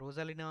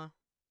 Rosalina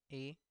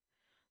A.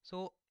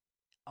 So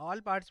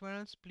all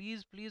participants,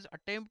 please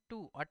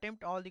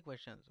attempt all the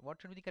questions.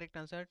 What should be the correct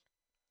answer?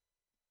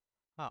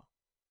 हाँ,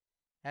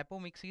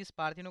 apomixis,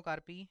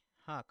 parthenocarpy.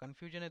 हाँ,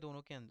 confusion है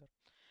दोनों के अंदर.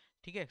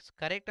 ठीक है,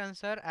 करेक्ट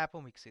आंसर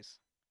एपोमिक्सिस.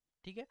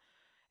 ठीक है.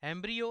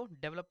 एम्ब्रियो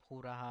डेवलप हो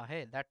रहा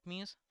है, that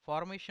means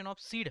formation of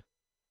seed.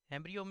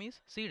 Embryo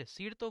means seed.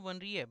 Seed तो बन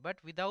रही है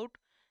but without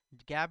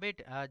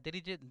gamete.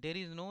 There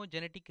is no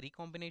genetic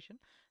recombination,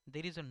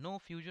 there is no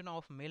fusion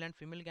of male and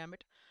female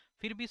gamete.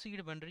 फिर भी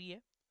सीड बन रही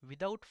है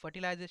विदाउट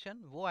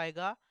फर्टिलाइजेशन. वो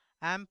आएगा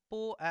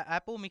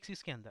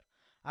एपोमिक्सिस के अंदर.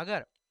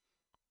 अगर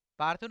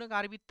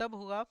पार्थेनोकार्य भी तब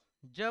होगा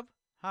जब,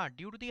 हाँ,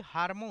 due to the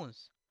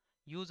hormones,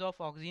 use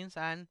of oxygens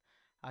and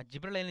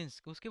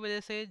gibberellins, उसकी वजह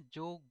से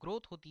जो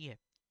ग्रोथ होती है,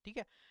 ठीक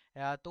है,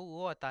 तो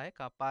वो आता है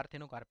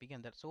पार्थेनोकार्पी के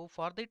अंदर. So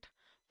for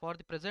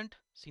the present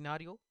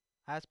scenario,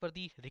 as per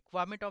the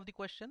requirement of the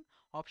question,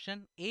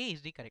 option A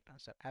is the correct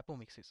answer,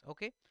 apomixis.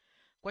 Okay.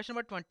 Question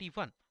number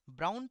 21.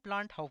 Brown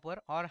plant hopper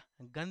or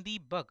gandhi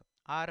bug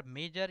are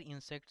major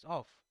insects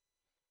of.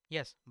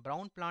 Yes,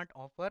 brown plant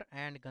hopper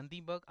and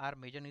gandhi bug are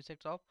major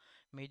insects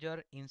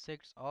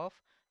of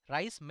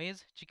rice,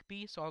 maize,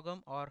 chickpea,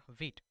 sorghum or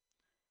wheat.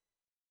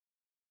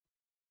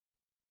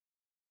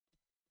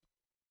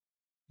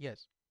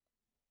 Yes.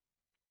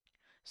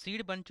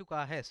 Seed बन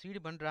चुका है, seed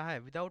बन रहा है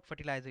without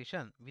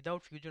fertilisation,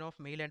 without fusion of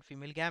male and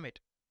female gamete.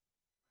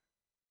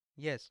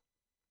 Yes,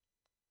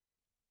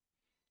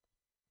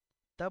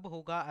 तब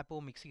होगा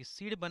apomixis.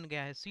 Seed बन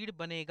गया है, सीड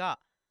बनेगा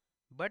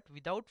बट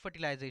विदाउट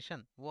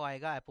फर्टिलाइजेशन, वो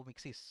आएगा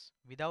apomixis.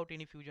 Without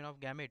any fusion of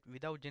gamete,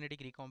 without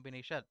genetic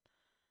recombination.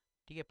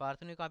 ठीक है,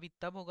 पार्थेनोकार्पी भी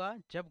तब होगा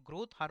जब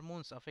ग्रोथ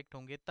हार्मोन्स अफेक्ट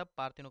होंगे, तब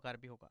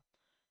पार्थेनोकार्पी भी होगा.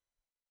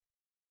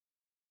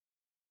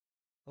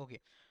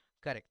 Okay,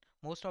 correct.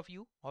 Most of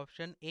you,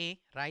 option A,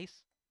 rice,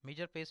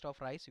 major paste of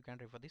rice, you can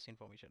refer this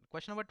information.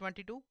 Question number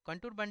 22.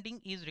 Contour bending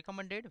is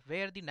recommended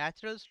where the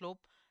natural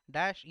slope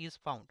dash is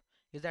found.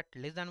 Is that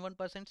less than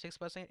 1%,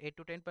 6%, 8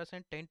 to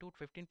 10%, 10 to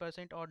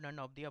 15%, or none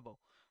of the above?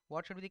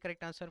 What should be the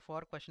correct answer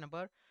for question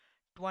number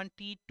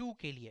 22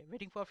 के लिए?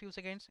 Waiting for a few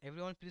seconds.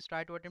 Everyone please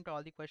try to attempt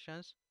all the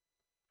questions.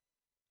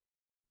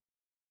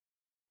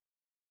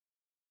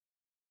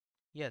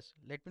 Yes,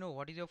 let me know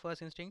what is your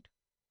first instinct.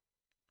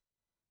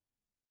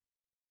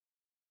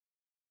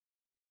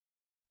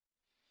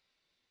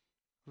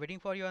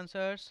 Waiting for your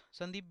answers.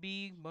 Sandeep B,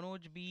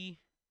 Manoj B.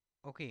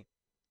 Okay,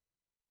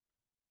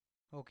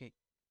 okay.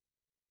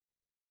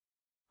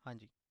 हाँ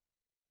जी.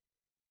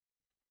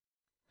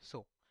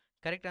 So,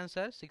 correct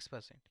answer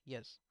 6%.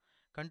 Yes.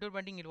 Contour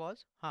bending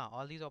involves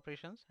all these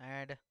operations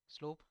and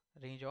slope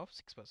range of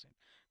 6%.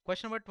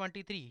 Question number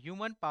 23.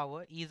 Human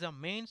power is a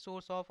main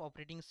source of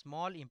operating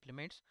small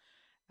implements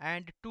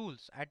and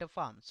tools at a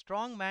farm.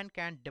 Strong man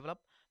can develop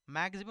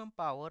maximum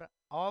power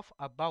of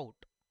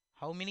about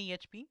how many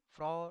HP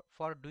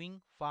for doing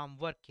farm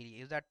work के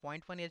लिए? Is that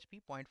 0.1 HP,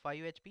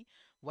 0.5 HP,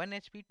 1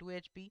 HP, 2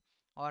 HP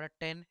or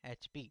 10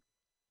 HP?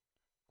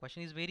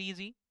 Question is very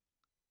easy.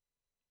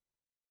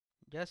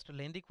 Just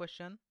lengthy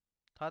question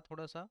था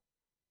थोड़ा सा.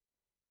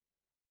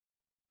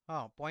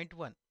 हाँ,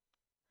 0.1.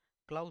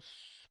 Klaus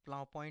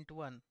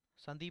 0.1.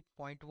 Sandeep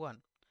 0.1.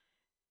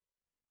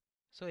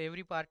 So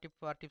every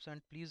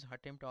participant please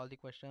attempt all the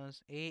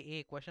questions.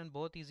 A question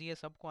बहुत easy है,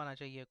 सबको आना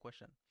चाहिए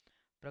question.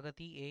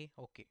 Pragati A.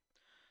 Okay,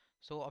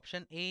 so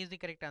option A is the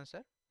correct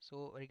answer.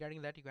 So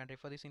regarding that you can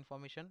refer this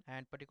information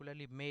and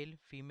particularly male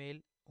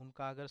female,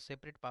 उनका अगर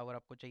separate power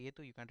आपको चाहिए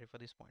तो you can refer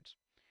this points.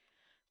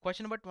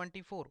 Question number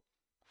 24.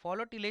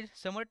 Follow tillage,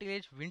 summer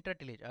tillage, winter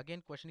tillage.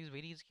 Again, question is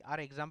very easy. Are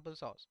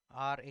examples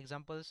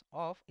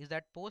of is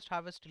that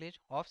post-harvest tillage,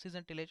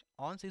 off-season tillage,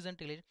 on-season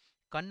tillage,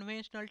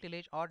 conventional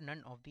tillage, or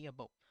none of the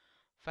above?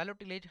 Fallow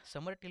tillage,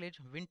 summer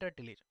tillage, winter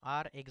tillage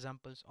are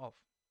examples of.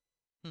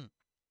 Hmm.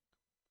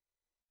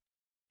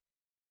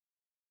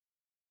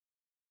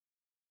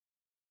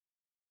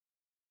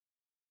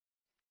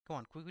 Come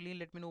on, quickly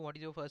let me know what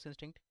is your first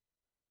instinct.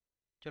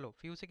 चलो,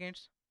 few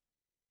seconds.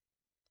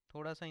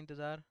 थोड़ा सा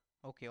इंतजार.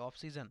 Okay,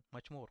 off-season,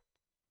 much more.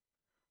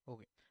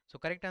 Okay, so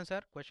correct answer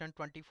question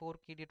 24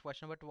 के लिए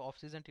question number 2 off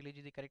season tillage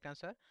is the correct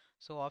answer.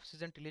 So off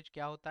season tillage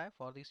क्या होता है?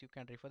 For this you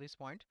can refer this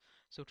point.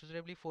 So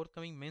suitably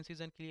forthcoming main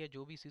season के लिए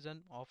जो भी season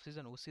off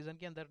season उस season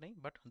के अंदर नहीं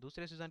but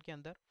दूसरे season के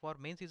अंदर for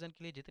main season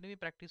के लिए जितनी भी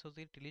practice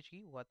होती है tillage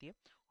की वो आती है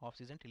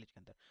off season tillage के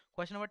अंदर.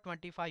 Question number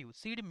 25.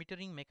 Seed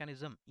metering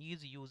mechanism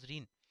is used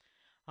in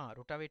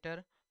rotavator,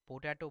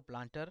 potato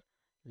planter,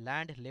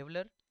 land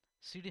leveler,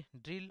 seed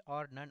drill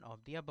or none of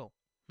the above.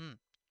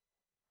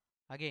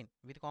 Again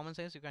with common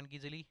sense you can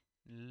easily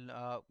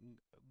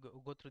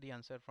Go through the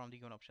answer from the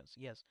given options.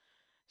 Yes,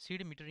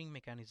 seed metering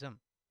mechanism.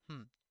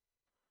 Hmm.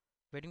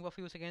 Waiting for a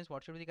few seconds.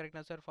 What should be the correct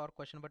answer for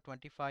question number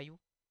 25?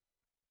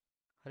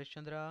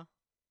 Harishchandra,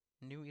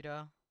 New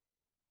Era.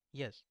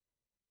 Yes.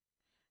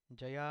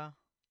 Jaya.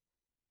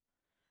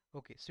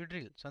 Okay.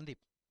 Sidril, Sandeep.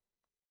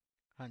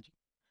 हाँ जी.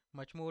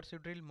 Much more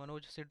Sidril,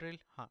 Manoj Sidril.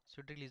 हाँ,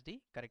 Sidril is the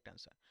correct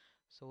answer.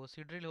 So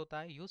Sidril होता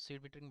है use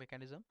seed metering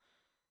mechanism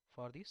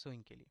for the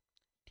sowing के लिए.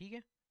 ठीक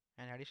है?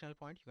 An additional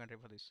point you can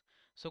refer this.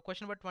 So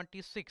question number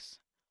 26.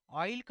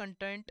 Oil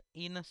content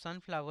in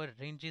sunflower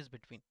ranges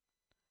between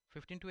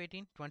 15 to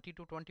 18, 20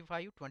 to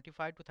 25,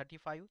 25 to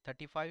 35,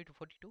 35 to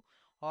 42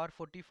 or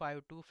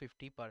 45 to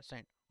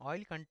 50%.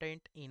 Oil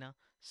content in a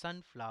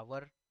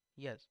sunflower,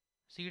 yes,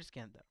 seeds के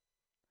अंदर.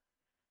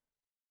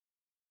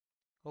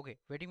 Okay,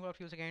 waiting for a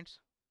few seconds.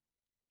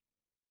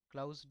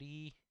 Klaus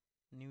D,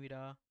 New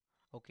Era.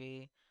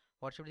 Okay,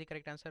 what should be the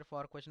correct answer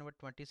for question number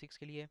 26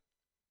 के लिए?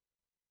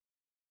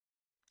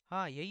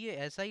 हाँ, यही है,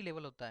 ऐसा ही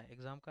level होता है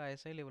एग्जाम का,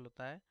 ऐसा ही लेवल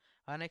होता है.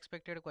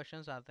 अनएक्सपेक्टेड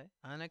क्वेश्चंस आते हैं.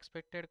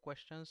 अनएक्सपेक्टेड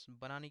क्वेश्चंस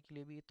बनाने के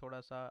लिए भी थोड़ा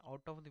सा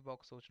आउट ऑफ द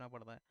बॉक्स सोचना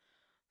पड़ता है.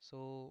 सो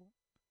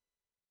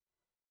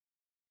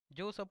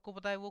जो सबको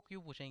पता है वो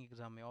क्यों पूछेंगे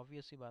एग्जाम में,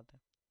 ऑब्वियस सी बात है.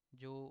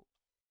 जो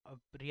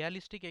अब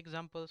रियलिस्टिक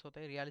एग्जाम्पल्स होते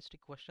हैं,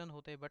 रियलिस्टिक क्वेश्चन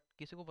होते हैं, बट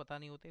किसी को पता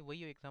नहीं होते,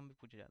 वही एग्जाम में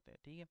पूछे जाते हैं.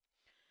 ठीक है.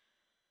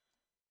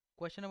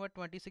 क्वेश्चन नंबर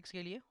 26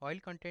 के लिए, oil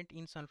content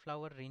in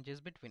sunflower ranges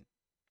between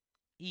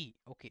E.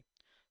 Okay,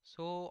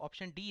 so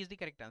option D is the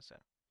correct answer.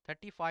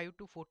 35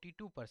 to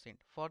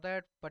 42%. For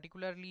that,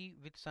 particularly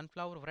with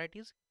sunflower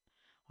varieties,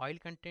 oil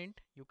content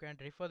you can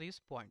refer these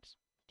points.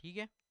 ठीक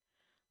है.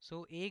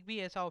 सो एक भी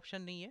ऐसा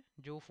option नहीं है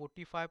जो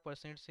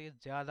 45% से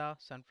ज़्यादा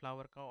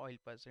सनफ्लावर का ऑयल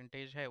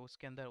परसेंटेज है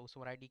उसके अंदर, उस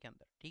वैरायटी के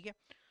अंदर. ठीक है.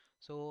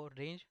 सो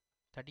range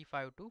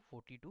 35 to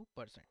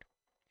 42%.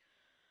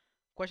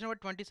 Question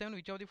number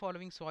 27. Which of the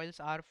following soils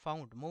are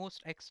found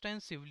most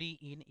extensively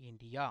in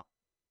India?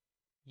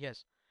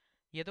 Yes.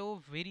 ये तो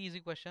very easy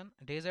question.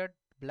 Desert,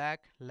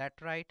 black,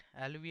 laterite,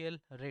 alluvial,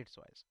 red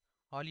soils.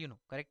 All you know.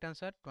 Correct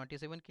answer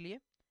 27 के लिए,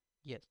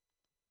 yes,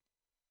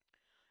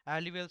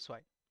 alluvial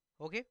soil.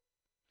 Okay.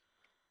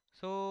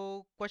 So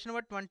question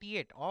number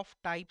 28. Of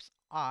types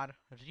are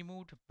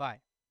removed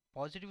by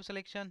positive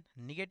selection,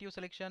 negative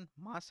selection,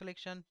 mass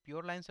selection,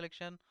 pure line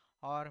selection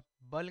और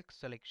bulk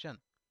selection.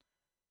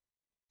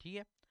 ठीक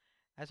है.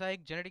 ऐसा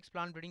एक genetics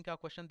plant breeding का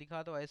question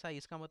दिखा तो ऐसा,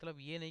 इसका मतलब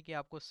ये नहीं कि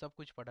आपको सब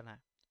कुछ पढ़ना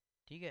है.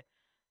 ठीक है.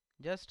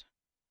 जस्ट,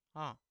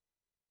 हाँ,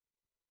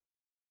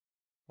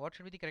 what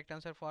should be the correct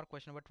answer for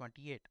question number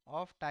 28?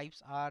 Of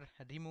types are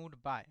removed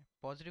by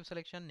positive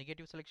selection,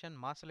 negative selection,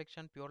 mass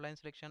selection, pure line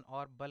selection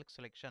or bulk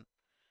selection.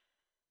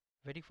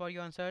 Waiting for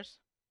your answers.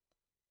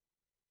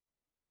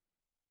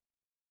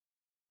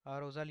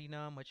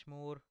 Rosalina, much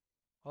more.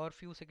 और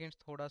few seconds,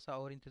 थोड़ा सा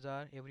और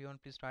इंतज़ार.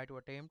 Everyone please try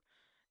to attempt.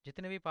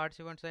 जितने भी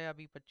participants हैं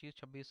अभी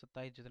 25, 26,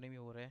 27 जितने भी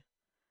हो रहे हैं.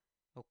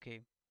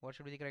 Okay. What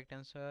should be the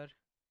correct answer?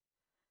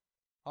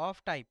 Off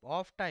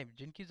type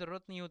जिनकी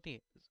ज़रूरत नहीं होती है.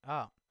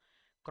 हाँ,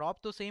 क्रॉप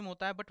तो सेम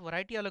होता है बट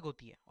वैरायटी अलग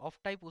होती है. ऑफ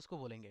टाइप उसको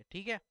बोलेंगे.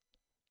 ठीक है.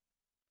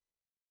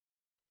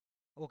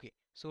 Okay,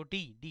 so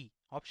D,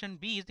 option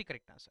B is the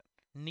correct answer.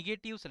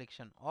 Negative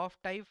selection, off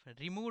type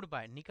removed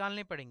by,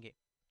 निकालने पड़ेंगे.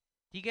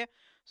 ठीक है.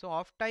 So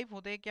off type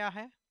होते हैं क्या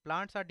है,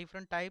 plants are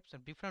different types,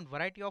 different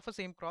variety of a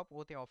same crop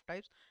होते हैं off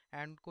types,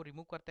 and को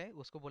remove करते हैं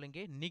उसको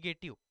बोलेंगे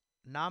negative.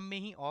 नाम में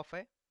ही off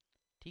है.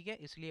 ठीक है,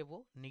 इसलिए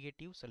वो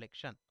negative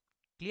selection.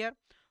 Clear?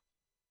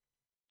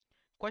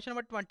 Question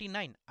number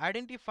 29.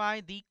 Identify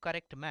the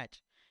correct match.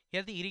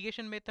 Here the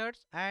irrigation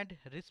methods and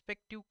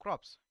respective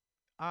crops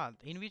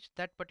in which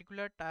that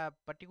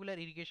particular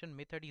irrigation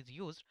method is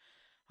used.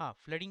 हाँ,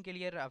 फ्लडिंग के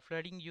लिए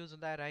फ्लडिंग यूज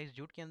होता है राइस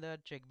जूट के अंदर,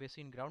 check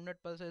basin groundnut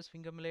pulses,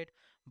 finger millet,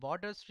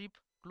 border strip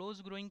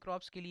close growing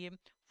crops के लिए,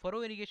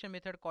 furrow irrigation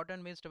method cotton,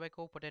 मेज,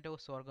 tobacco, potato,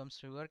 sorghum,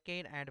 sugar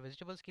cane and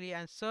vegetables के लिए,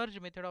 and surge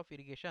method of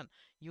irrigation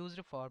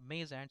used for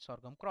मेज and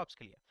sorghum crops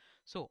के लिए.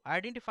 सो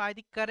identify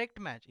the correct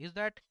match. Is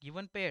that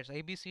given pairs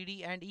A B C D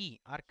and E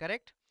R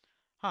correct?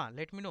 हाँ,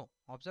 let me know.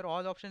 Observe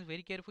all options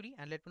very carefully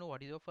and let me know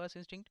what is your first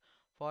instinct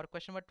for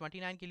question number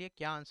 29 के लिए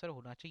क्या answer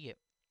होना चाहिए.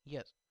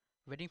 Yes,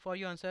 waiting for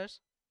your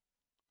answers.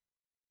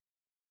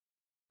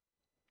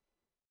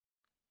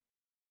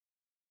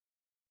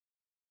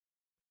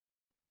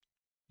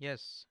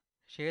 Yes,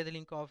 share the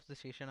link of the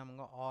session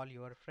among all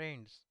your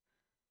friends.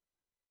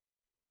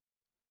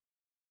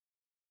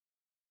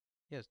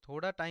 Yes,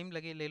 थोड़ा time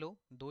लगे ले लो,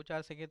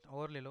 2-4 second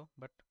और ले लो,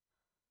 बट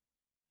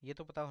ये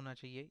तो पता होना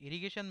चाहिए.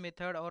 इरिगेशन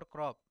मेथड और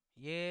क्रॉप,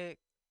 ये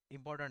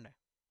इम्पोर्टेंट है.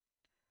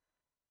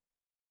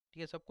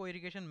 ठीक है, सबको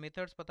इरिगेशन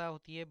मेथड्स पता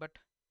होती है, but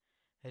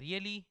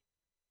really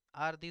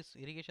are this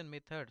irrigation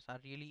methods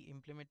are really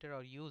implemented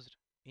और used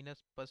in a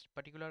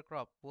particular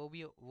crop, वो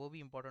भी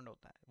इम्पोर्टेंट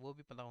होता है, वो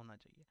भी पता होना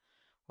चाहिए.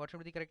 What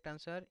should be the correct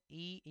answer?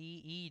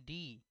 E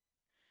D.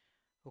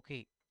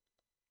 Okay,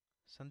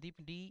 Sandeep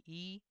D,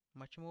 E,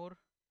 much more.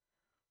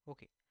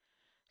 Okay,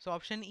 so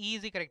option E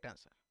is the correct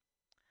answer.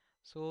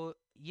 सो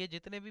ये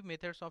जितने भी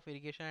methods of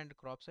irrigation and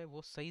crops है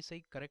वो सही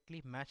सही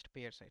करेक्टली मैच्ड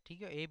पेयर्स है.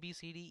 ठीक है, A B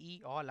C D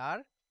E all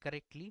are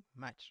correctly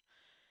matched.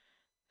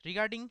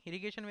 Regarding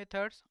irrigation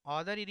methods,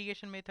 other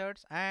irrigation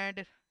methods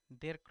and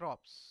their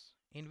crops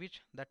in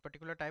which that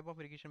particular type of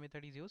irrigation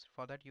method is used,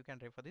 for that you can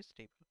refer this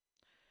table.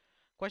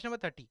 Question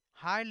number 30.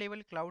 High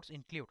level clouds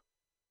include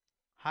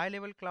high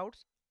level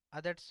clouds,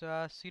 that's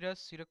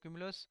cirrus,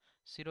 cirrocumulus,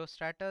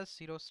 cirrostratus,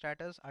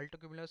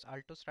 altocumulus,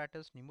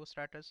 altostratus,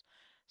 nimbostratus,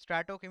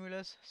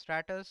 stratocumulus,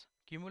 stratus,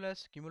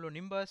 cumulus,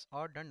 cumulonimbus,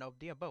 or none of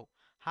the above.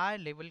 High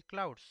level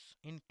clouds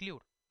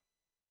include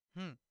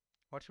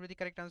what should be the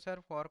correct answer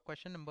for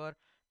question number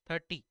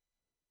 30?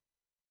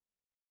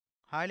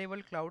 High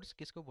level clouds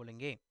किसको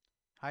बोलेंगे?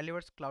 High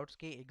level clouds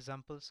के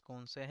examples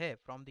कौन से हैं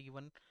from the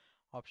given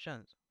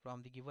options,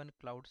 from the given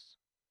clouds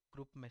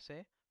group में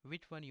से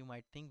which one you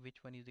might think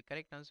which one is the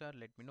correct answer?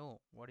 Let me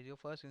know. What is your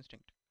first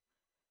instinct?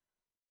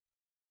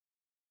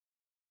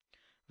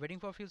 Waiting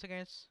for a few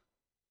seconds.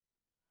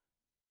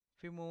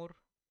 Few more.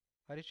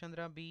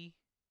 Harishchandra B.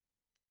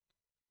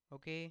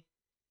 Okay.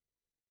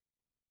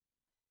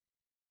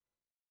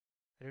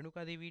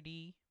 Renuka Devi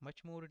D.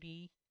 Much more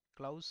D.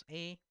 Klaus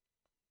A.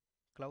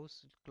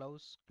 Klaus,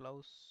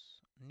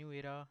 New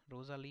Era,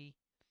 Rosalie,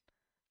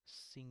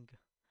 Singh.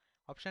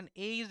 Option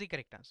A is the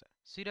correct answer.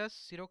 Cirrus,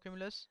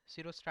 cirrocumulus,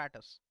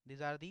 cirrostratus.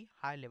 These are the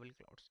high level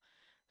clouds.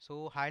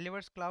 So high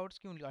level clouds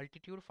की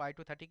altitude 5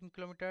 to 13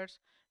 kilometers,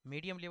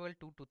 medium level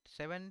 2 to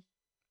 7,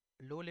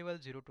 low level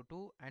 0 to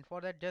 2, and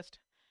for that just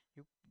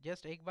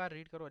एक बार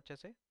read करो अच्छे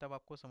से, तब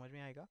आपको समझ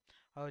में आएगा.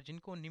 और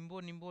जिनको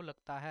निम्बो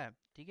लगता है,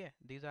 ठीक है,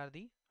 these are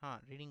the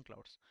reading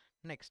clouds.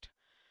 Next.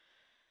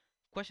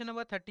 Question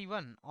number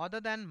 31. Other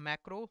than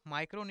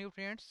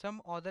micronutrients, some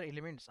other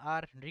elements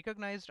are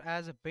recognized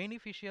as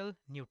beneficial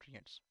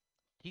nutrients.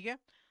 ठीक है?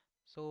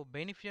 So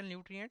beneficial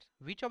nutrients.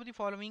 Which of the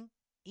following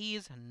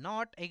is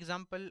not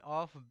example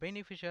of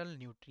beneficial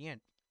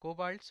nutrient?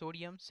 Cobalt,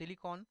 sodium,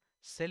 silicon,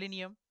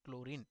 selenium,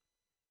 chlorine.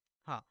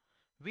 हाँ.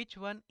 Which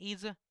one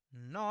is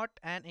not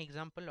an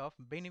example of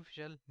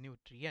beneficial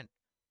nutrient?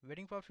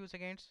 Waiting for a few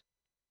seconds.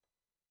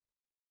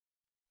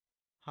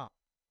 हाँ.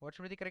 What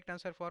should be the correct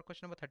answer for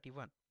question number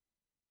 31?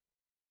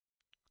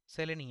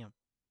 Selenium.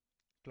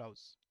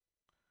 Klaus.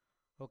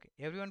 Okay,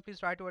 everyone please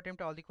try to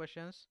attempt all the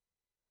questions.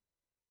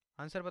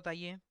 Answer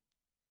बताइए.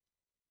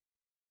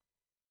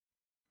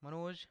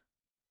 Manoj,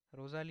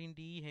 Rosalind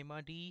D, Hema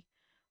D.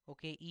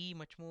 Okay, E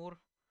much more.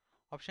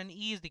 Option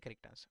E is the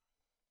correct answer.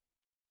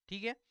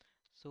 ठीक है.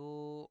 So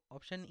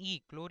option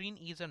E, chlorine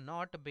is a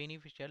not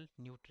beneficial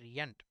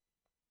nutrient.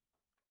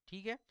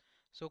 ठीक है.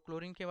 So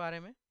chlorine के बारे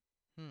में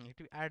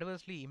it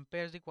adversely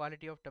impairs the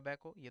quality of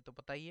tobacco, ये तो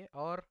पता ही है.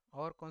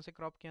 और कौन से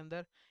क्रॉप के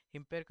अंदर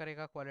इम्पेयर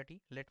करेगा quality?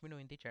 Let me know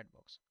in the chat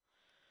box.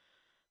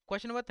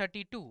 Question number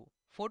 32.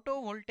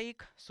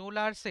 Photovoltaic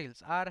solar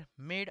cells are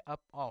made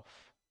up of,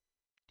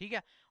 ठीक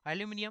है,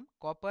 एल्यूमिनियम,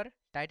 कॉपर,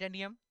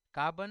 टाइटेनियम,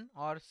 कार्बन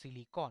और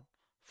silicon.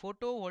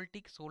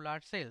 Photovoltaic solar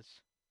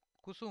cells,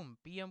 Kusum,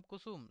 PM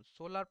Kusum,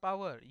 solar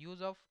power,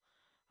 use of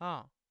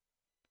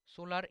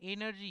solar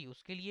energy,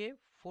 उसके लिए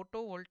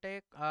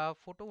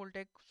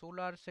photovoltaic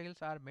solar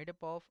cells are made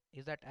up of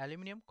is that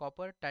aluminium,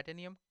 copper,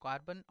 titanium,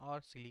 carbon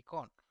और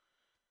silicon.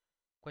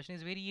 Question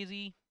is very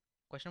easy.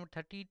 Question number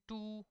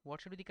 32.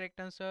 What should be the correct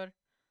answer?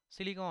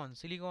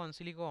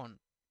 Silicon.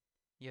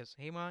 Yes,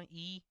 Hema,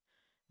 E,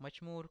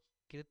 much more,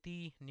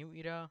 Kirti, New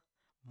Era,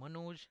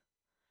 Manoj,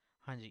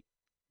 हाँ जी,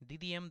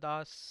 Didi M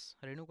Das,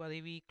 Renuka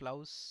Devi,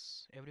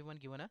 Klaus, everyone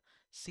given a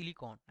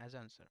silicon as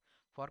answer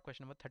for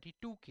question number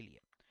 32 के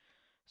लिए.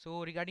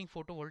 So regarding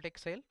photovoltaic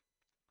cell,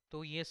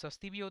 तो ये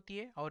सस्ती भी होती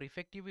है और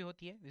इफेक्टिव भी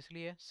होती है,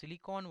 इसलिए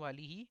सिलिकॉन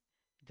वाली ही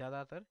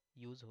ज़्यादातर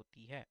यूज़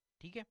होती है.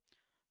 ठीक है.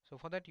 So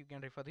for that you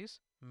can refer this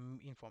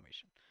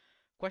information.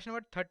 Question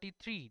number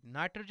 33.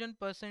 Nitrogen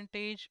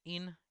percentage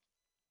in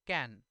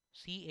CAN,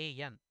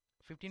 CAN.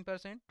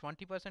 15%,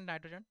 20%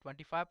 nitrogen,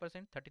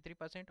 25%,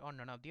 33% or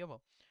none of the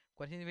above.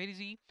 Question is very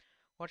easy.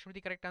 What should be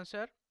the correct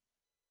answer?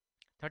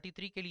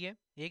 33 के लिए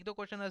एक दो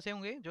question ऐसे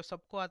होंगे जो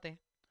सबको आते हैं.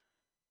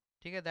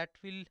 ठीक है. दैट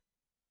विल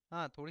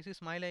थोड़ी सी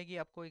स्माइल आएगी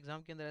आपको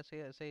एग्जाम के अंदर,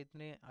 ऐसे ऐसे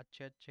इतने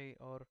अच्छे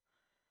और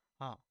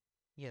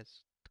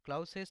यस.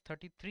 Cloud says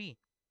 33.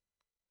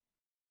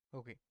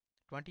 ओके.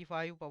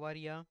 25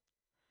 पवारिया,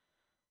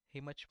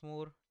 ही मच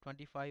मोर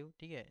 25.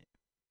 ठीक है.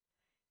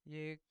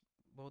 ये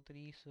बहुत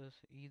ही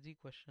इजी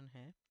क्वेश्चन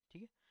है.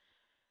 ठीक है.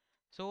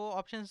 So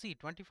option C,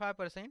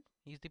 25%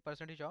 is the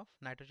percentage of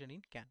nitrogen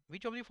in can.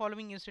 Which of the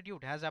following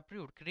institute has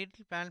approved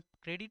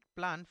credit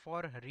plan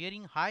for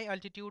rearing high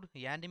altitude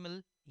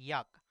animal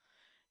yak?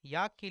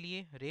 याक के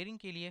लिए, rearing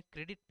के लिए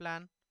क्रेडिट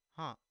प्लान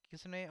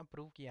किसने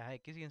अप्रूव किया है?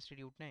 किसी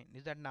इंस्टीट्यूट ने.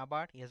 Is that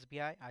NABARD,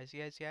 SBI,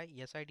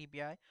 ICICI,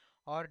 एसआईडीबीआई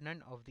और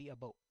none of the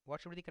above?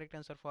 What should be the correct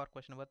answer for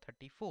question number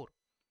 34?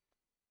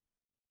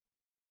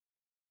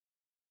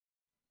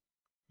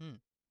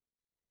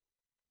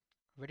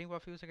 Waiting for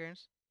a few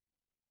seconds.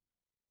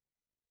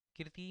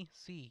 Kirti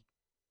C.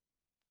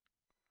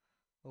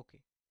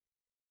 Okay.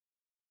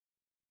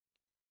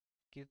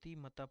 Kirti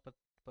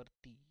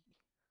Mataparti.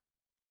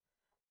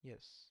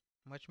 Yes.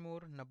 Much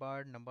more.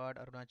 NABARD,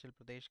 Arunachal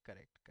Pradesh.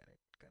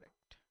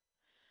 Correct.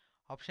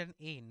 Option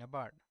A,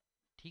 NABARD.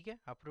 ठीक है,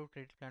 approve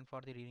credit plan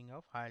for the reading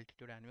of high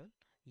altitude annual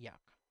yak.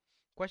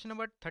 Question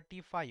number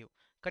 35.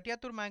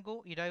 Katiyatur mango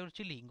Irayur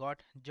chili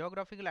got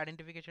geographical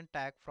identification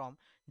tag from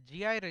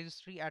GI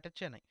registry at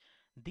Chennai.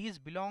 These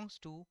belongs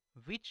to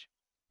which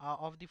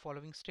of the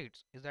following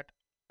states? Is that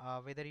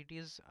whether it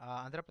is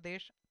Andhra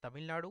Pradesh,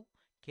 Tamil Nadu,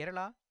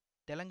 Kerala,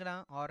 Telangana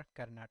or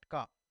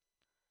Karnataka?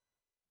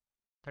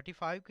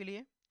 35 के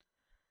लिए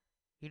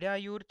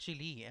Irayur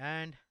chili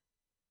and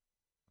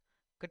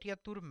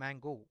Katiyatur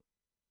mango.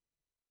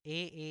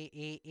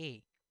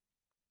 A.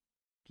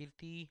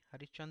 Kirti,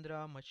 Harishchandra,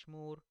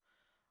 Machmoor,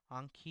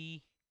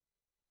 Anki,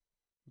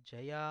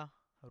 Jaya,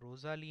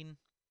 Rosaline.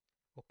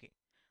 Okay.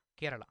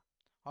 Kerala.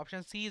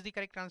 Option C is the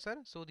correct answer.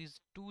 So these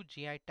two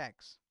GI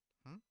tags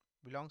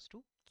belongs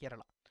to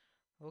Kerala.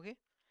 Okay.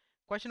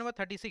 Question number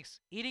 36.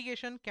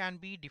 Irrigation can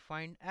be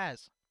defined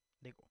as.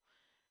 देखो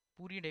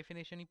पूरी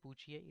definition ही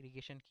पूछी है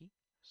irrigation की.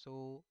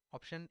 So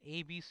option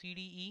A, B, C,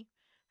 D, E.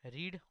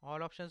 Read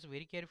all options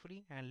very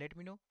carefully and let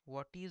me know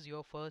what is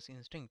your first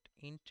instinct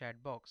in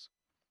chat box.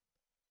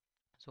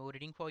 So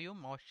reading for you,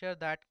 moisture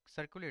that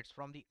circulates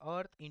from the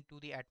earth into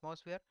the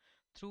atmosphere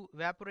through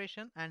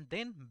evaporation and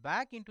then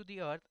back into the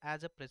earth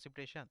as a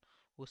precipitation,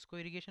 उसको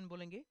irrigation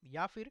बोलेंगे.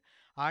 या फिर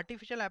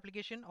artificial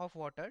application of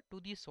water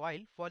to the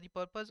soil for the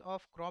purpose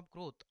of crop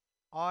growth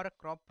or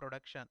crop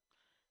production.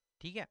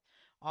 ठीक है.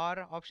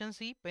 और option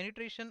C,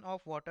 penetration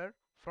of water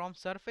from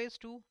surface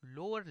to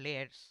lower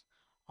layers,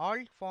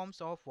 all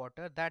forms of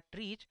water that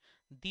reach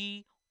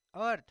the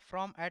earth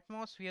from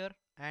atmosphere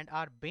and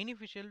are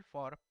beneficial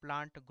for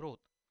plant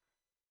growth.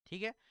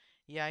 ठीक है,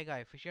 ये आएगा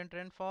efficient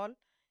rainfall,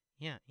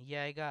 ये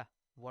आएगा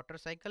water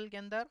cycle के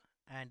अंदर,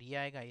 एंड ये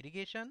आएगा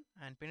इरिगेशन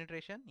एंड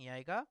पेनिट्रेशन, ये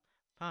आएगा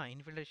हाँ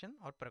इन्फिल्ट्रेशन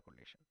और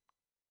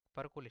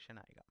परकोलेशन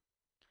आएगा.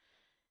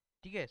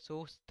 ठीक है.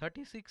 सो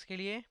 36 के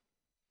लिए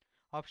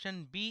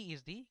option B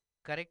is the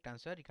correct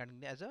answer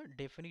regarding as a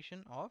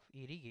definition of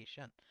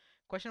irrigation.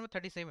 Question number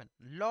 37.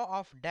 Law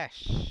of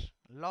dash.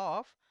 Law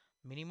of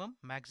minimum,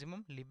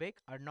 maximum, Liebeck,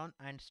 Adnon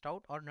and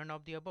Stout or none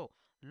of the above.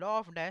 Law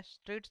of Dash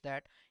states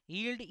that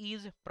yield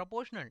is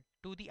proportional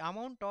to the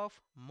amount of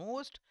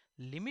most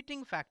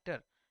limiting factor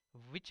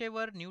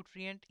whichever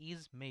nutrient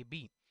is may be.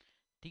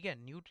 ठीक है,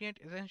 nutrient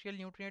essential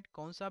nutrient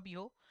कौन सा भी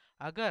हो,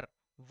 अगर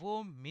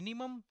वो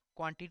minimum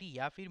quantity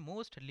या फिर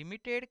मोस्ट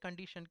लिमिटेड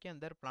कंडीशन के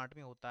अंदर प्लांट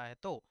में होता है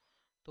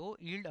तो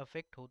यील्ड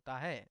अफेक्ट होता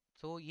है.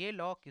 सो ये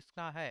लॉ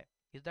किसका है?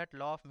 Is that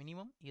law of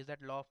minimum, is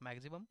that law of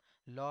maximum,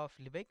 law of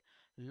Lebesgue,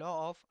 law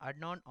of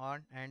अडनॉन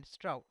on and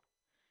स्ट्राउट?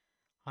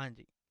 हाँ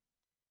जी,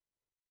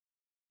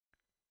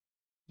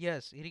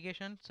 यस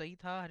इरिगेशन सही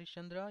था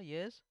हरिश्चंद्र.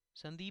 यस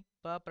संदीप,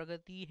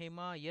 प्रगति,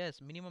 हेमा,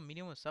 यस मिनिमम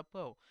मिनिमम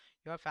सबको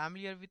you are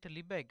familiar with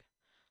Lebesgue.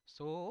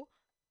 सो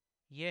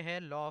ये है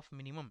law of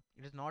minimum.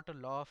 It is not a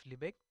law of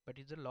Lebesgue but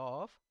is a law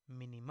of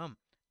minimum.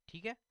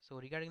 ठीक है. So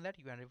regarding that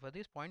you can refer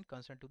this point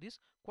concern to this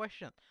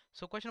question.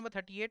 So question number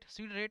 38.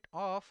 Seed rate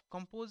of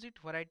composite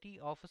variety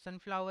of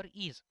sunflower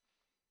is.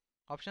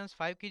 Options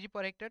 5 kg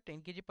per hectare,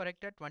 10 kg per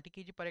hectare, 20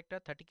 kg per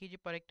hectare, 30 kg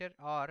per hectare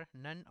or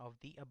none of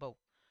the above.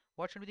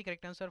 What should be the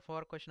correct answer for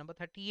question number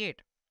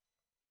 38?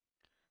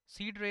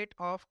 Seed rate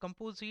of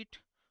composite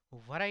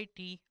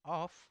variety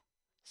of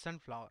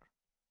sunflower.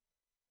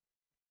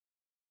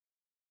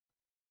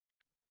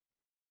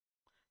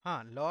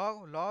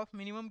 Law of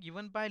minimum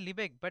given by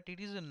Liebeck, but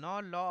it is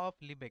not law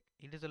of Liebeck.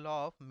 It is a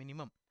law of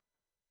minimum.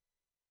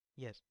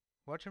 Yes.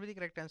 What should be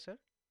the correct answer?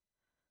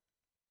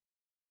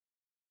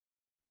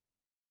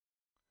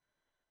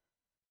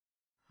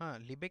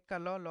 Liebeck का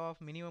law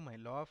of minimum है,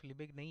 law of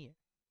Lebesgue नहीं है.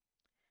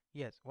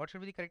 Yes. What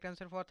should be the correct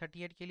answer for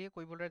 38 के लिए?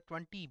 कोई बोल रहा है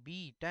 20, B,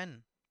 10.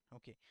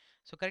 Okay.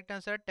 So correct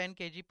answer 10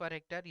 kg per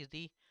hectare is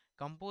the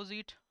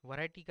composite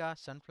variety का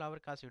sunflower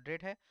का seed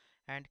rate है,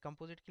 and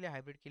composite के लिए,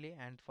 hybrid के लिए,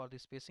 and for the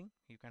spacing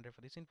you can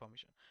refer this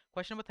information.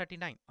 Question number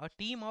 39. A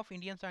team of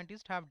Indian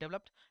scientists have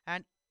developed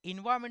an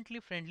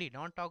environmentally friendly,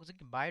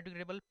 non-toxic,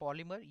 biodegradable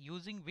polymer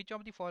using which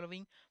of the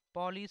following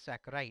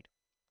polysaccharide?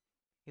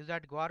 Is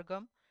that guar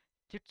gum,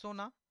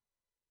 chitsona,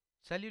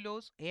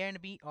 cellulose, A and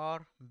B,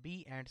 or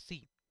B and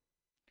C?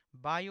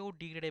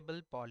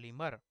 Biodegradable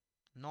polymer,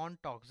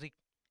 non-toxic,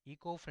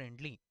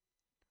 eco-friendly.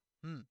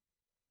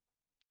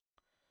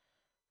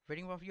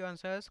 Waiting for few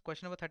answers.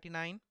 Question number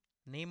 39.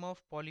 Name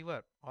of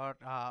polymer or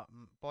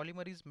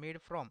polymer is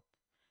made from.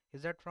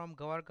 Is that from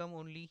guar gum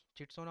only,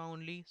 chitsona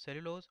only,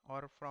 cellulose,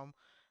 or from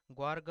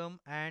guar gum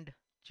and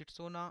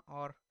chitsona,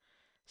 or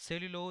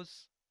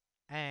cellulose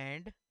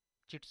and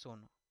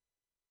chitsona?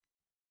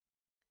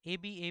 A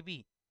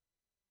B.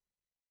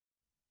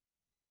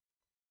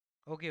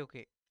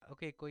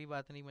 Okay, कोई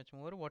बात नहीं much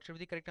more. What should be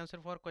the correct answer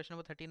for question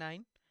number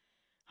 39?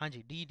 हाँ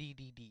जी, D.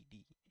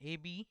 A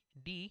B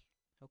D.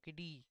 Okay,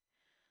 D.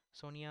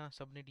 Sonia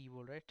सबने D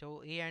बोल रहा है.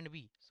 So A and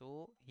B.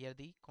 So here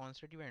the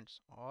constituents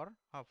or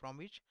from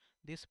which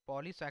this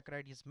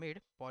polysaccharide is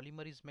made,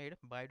 polymer is made,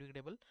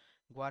 biodegradable,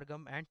 guar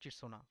gum and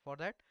chitsona. For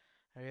that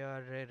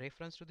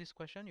reference to this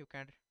question you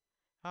can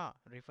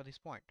refer this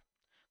point.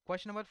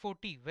 Question number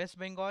 40. West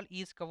Bengal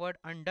is covered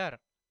under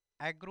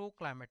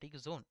agroclimatic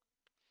zone.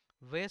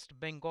 West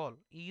Bengal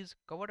is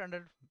covered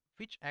under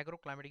which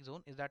agroclimatic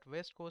zone? Is that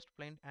West Coast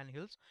Plains and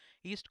Hills,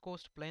 East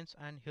Coast Plains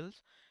and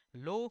Hills,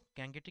 Low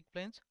Gangetic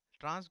Plains,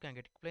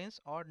 Trans-Gangetic Plains,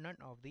 or none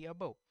of the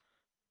above?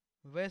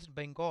 West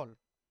Bengal,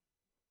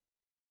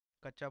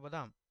 Kacha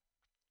Badam.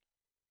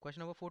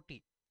 Question number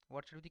 40.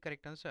 What should be the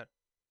correct answer?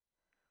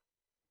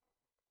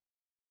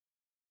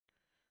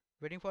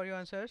 Waiting for your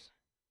answers.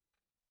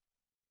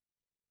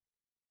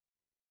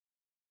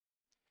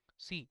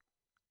 C.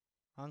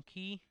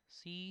 Anki,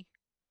 C.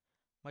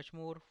 Much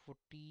more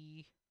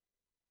 40.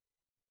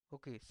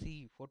 Okay,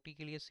 C 40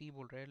 के लिए C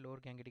बोल रहे हैं, lower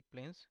Gangetic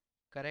plains.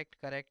 Correct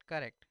correct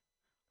correct.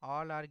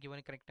 All are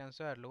given correct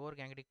answer, lower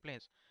Gangetic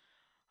plains.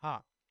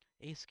 हाँ,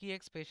 इसकी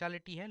एक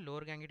speciality है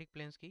lower Gangetic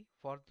plains की.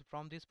 For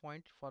from this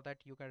point, for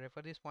that you can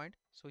refer this point.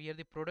 So here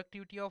the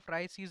productivity of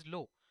rice is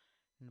low,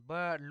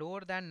 but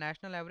lower than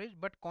national average,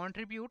 but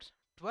contributes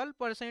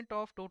 12%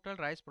 of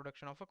total rice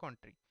production of a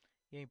country.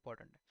 ये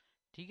important है,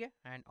 ठीक है.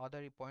 And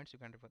other points you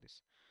can refer this.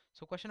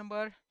 So question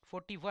number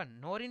 41,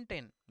 nor in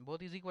 10,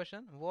 both easy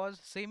question,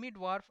 was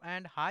semi-dwarf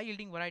and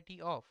high-yielding variety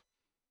of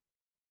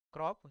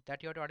crop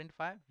that you have to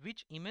identify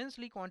which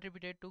immensely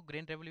contributed to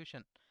grain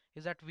revolution?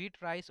 Is that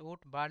wheat, rice,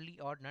 oat, barley,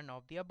 or none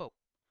of the above?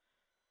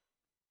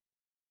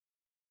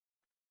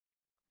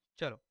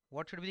 Chalo,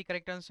 what should be the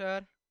correct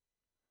answer?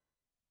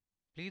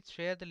 Please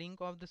share the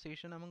link of the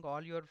session among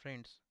all your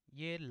friends.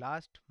 ये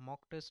last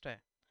mock test है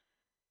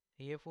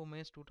AFO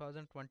Mains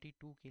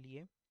 2022 के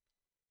लिए.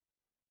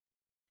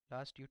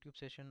 Last YouTube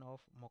session of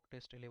mock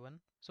test 11.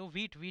 So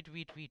wheat.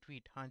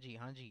 हाँ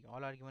जी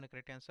all are given a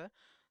correct answer.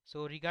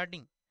 So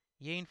regarding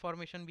ये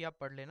information भी आप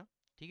पढ़ लेना,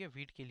 ठीक है,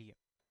 wheat के लिए.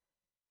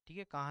 ठीक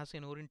है, कहाँ से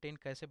नोरिन 10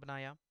 कैसे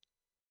बनाया,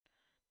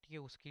 ठीक है,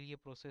 उसके लिए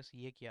प्रोसेस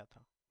ये किया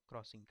था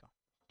क्रॉसिंग का.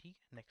 ठीक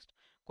है, next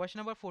question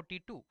number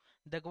 42.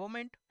 The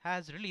government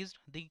has released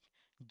the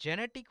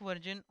genetic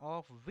version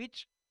of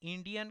which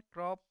Indian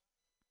crop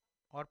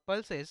or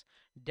pulses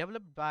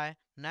developed by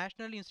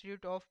National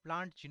Institute of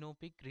Plant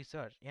Genomic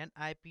Research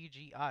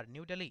NIPGR,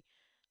 New Delhi.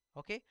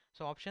 Okay,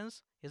 so options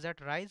is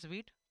that rice,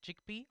 wheat,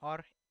 chickpea, or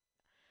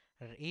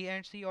A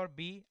and C, or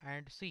B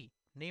and C.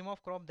 Name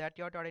of crop that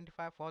you have to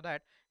identify for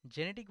that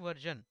genetic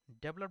version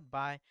developed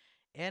by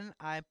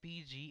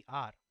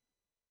NIPGR.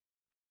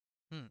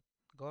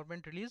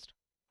 Government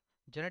released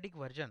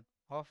genetic version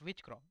of which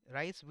crop?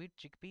 Rice, wheat,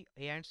 chickpea,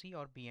 A and C,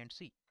 or B and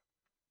C?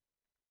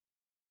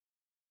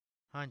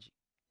 हाँ जी,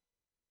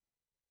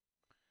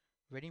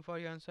 waiting for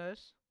your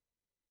answers.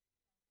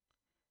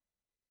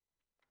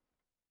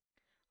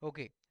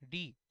 Okay,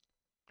 D.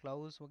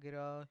 Klaus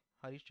वगैरह,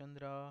 Harish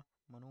Chandra,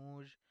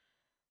 Manoj,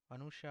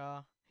 Anusha,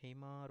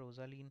 Hema,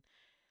 Rosaline.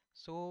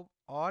 So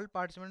all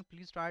participants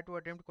please try to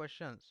attempt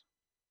questions.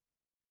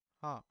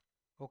 हाँ,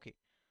 okay.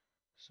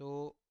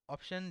 So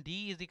option D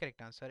is the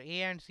correct answer. A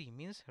and C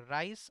means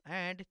rice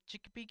and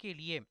chickpea के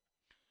लिए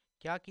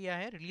क्या किया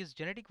है? Release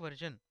genetic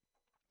version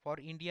for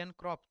Indian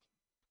crop.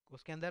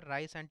 उसके अंदर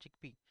rice and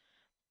chickpea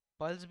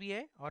pulse भी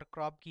है और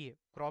क्रॉप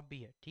भी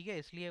है, ठीक है,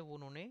 इसलिए वो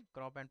उन्होंने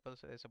क्रॉप एंड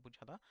पल्स ऐसा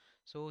पूछा था.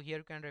 So here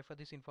you can refer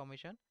this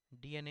information.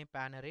 DNA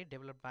pan अरे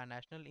developed by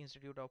national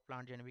institute of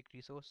plant genetic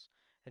resource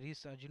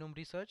genome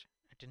research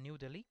eight new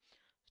Delhi.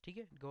 ठीक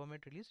है,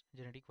 government release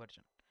genetic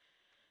version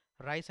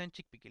rice and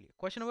chickpea के लिए.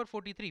 Question number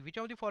 43. Which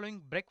of the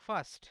following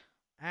breakfast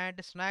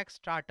and snack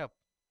startup,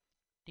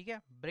 ठीक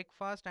है,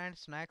 breakfast and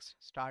snacks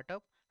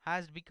startup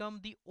has become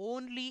the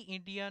only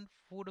Indian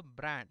food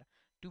brand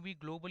to be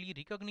globally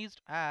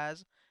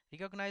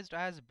recognized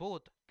as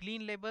both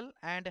clean label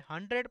and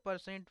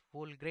 100%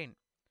 whole grain.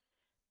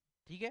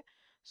 ठीक है,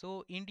 so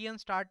Indian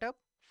startup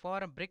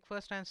for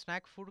breakfast and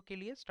snack food के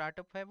लिए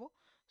startup है वो.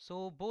 So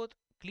both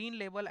clean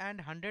label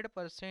and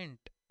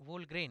 100%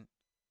 whole grain,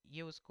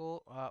 ये उसको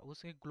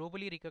उसे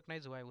globally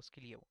recognise हुआ है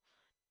उसके लिए वो.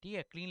 ठीक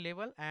है, clean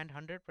label and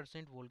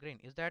 100% whole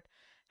grain. Is that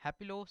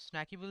Happilo,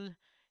 snackable,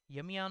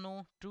 यमियानो,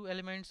 true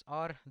elements,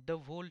 और the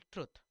whole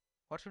truth?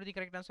 What should be the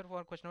correct answer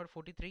for question number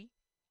 43?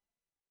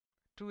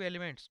 True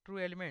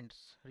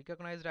elements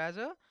recognized as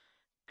a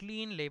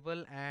clean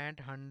label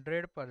and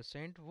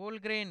 100% whole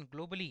grain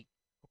globally.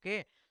 Okay,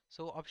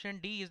 so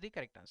option D is the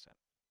correct answer.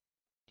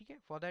 Okay,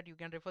 for that you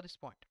can refer this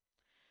point.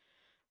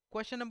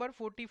 Question number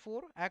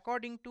 44.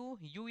 According to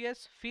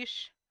US Fish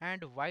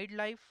and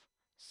Wildlife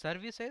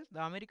Services,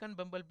 the American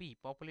bumblebee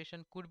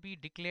population could be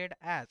declared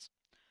as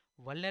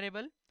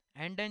vulnerable,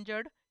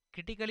 endangered,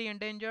 critically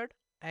endangered,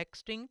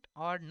 extinct,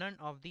 or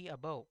none of the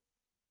above.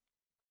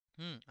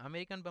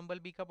 American bumble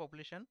B का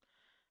population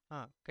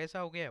हाँ कैसा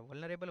हो गया है?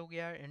 Vulnerable हो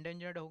गया,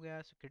 endangered हो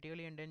गया,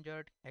 क्रिटिकली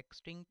एंडेंजर्ड,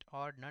 एक्सटिंक्ट,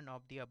 और none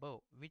of the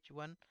above. Which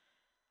one?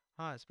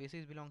 हाँ,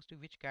 species belongs to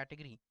which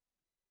category?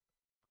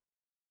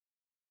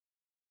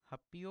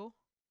 हप्पियो?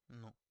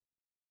 No.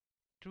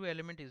 True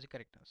element is the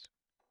correct answer.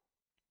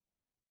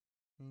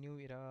 New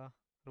Ira,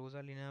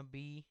 Rosalina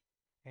B,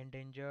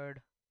 endangered,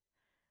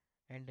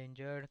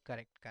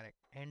 correct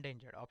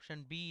endangered.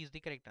 Option B is the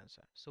correct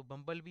answer. So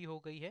bumble B हो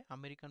गई है,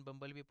 American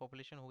बम्बल B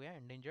population हो गया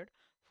endangered.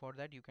 For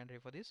that you can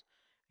refer this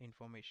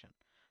information.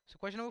 So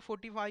question number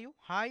 45.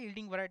 High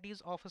yielding varieties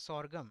of a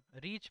sorghum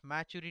reach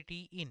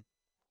maturity in?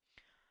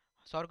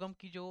 sorghum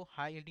की जो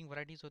high yielding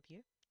varieties होती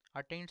है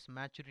attains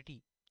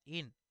maturity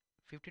in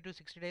 50 to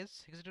 60 days,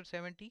 60 to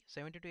 70,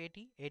 70 to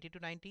 80, 80 to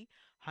 90,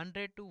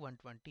 100 to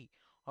 120.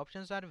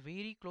 Options are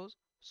very close,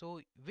 so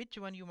which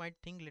one you might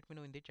think, let me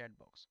know in the chat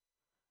box.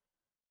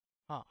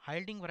 हाँ, high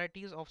yielding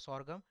varieties of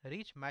sorghum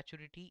reach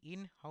maturity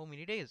in how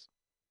many days?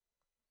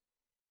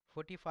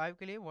 45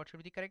 के लिए what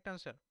should be the correct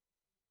answer?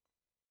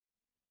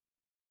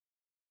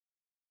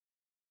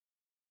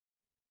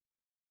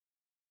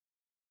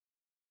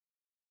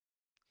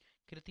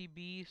 Kriti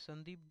B,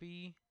 Sandeep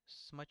B,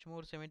 much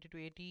more 70 to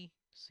 80,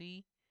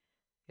 C,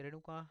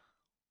 Renuka.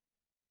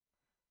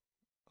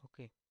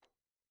 Okay.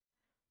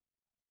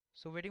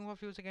 So waiting for a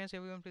few seconds,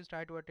 everyone please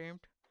try to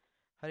attempt.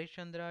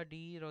 Harishchandra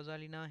D,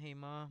 Rosalina,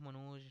 Hema,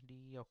 Manoj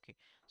D. Okay.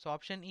 So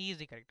option E is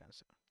the correct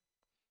answer.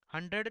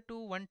 100 to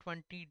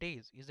 120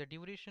 days is the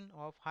duration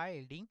of high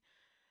yielding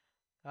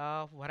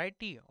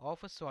variety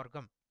of a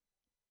sorghum.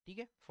 ठीक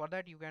है? For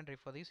that you can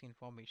refer this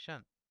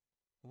information.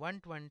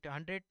 120,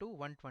 100 to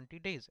 120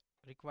 days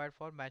required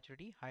for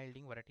maturity high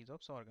yielding varieties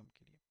of sorghum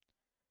के लिए.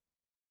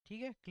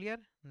 ठीक है? Clear?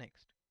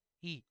 Next.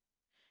 E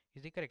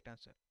is the correct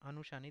answer.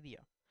 Anusha ने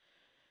दिया.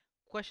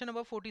 Question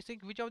number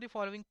 46. Which of the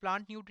following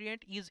plant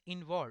nutrient is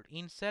involved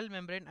in cell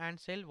membrane and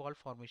cell wall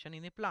formation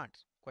in the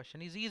plants?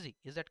 Question is easy.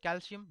 Is that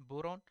calcium,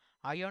 boron,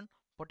 iron,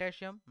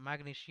 potassium,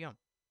 magnesium?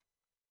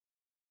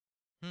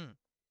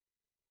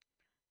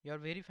 You are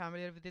very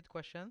familiar with this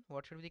question.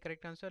 What should be the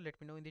correct answer?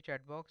 Let me know in the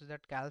chat box. Is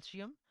that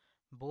calcium,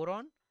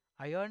 boron,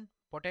 iron,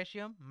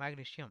 potassium,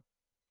 magnesium?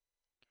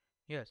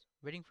 Yes.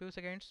 Waiting few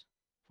seconds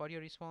for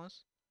your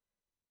response.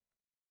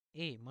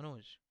 A.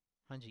 Manoj.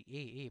 हाँ जी.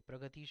 A.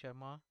 Pragati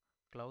Sharma,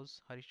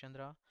 Klaus,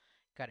 Harishchandra.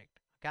 Correct.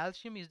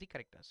 Calcium is the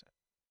correct answer.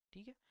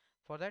 ठीक है?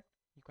 For that,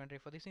 you can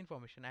refer this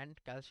information, and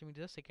calcium is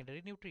a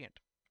secondary nutrient.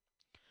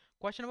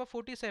 Question number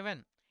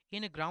 47.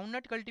 In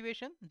groundnut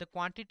cultivation, the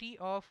quantity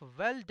of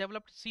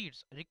well-developed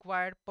seeds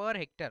required per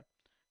hectare.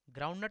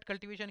 Groundnut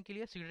cultivation के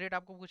लिए seed rate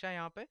आपको पूछा है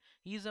यहाँ पे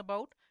is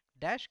about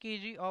dash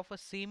kg of a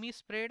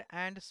semi-spread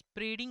and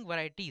spreading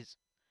varieties.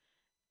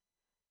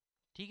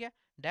 ठीक है?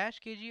 Dash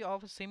kg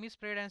of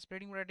semi-spread and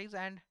spreading varieties,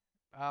 and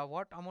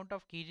what amount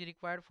of kg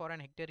required for an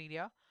hectare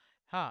area?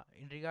 हाँ,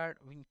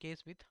 in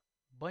case with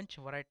bunch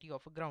variety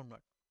of a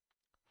groundnut.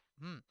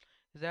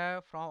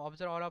 From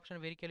observe all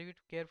options very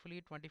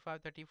carefully.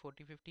 25, 30,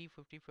 40, 50,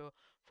 50,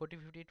 40,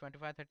 50,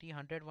 25, 30,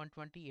 100,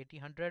 120, 80,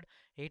 100,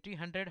 80,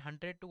 100,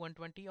 100 to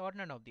 120, or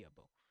none of the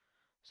above.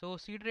 So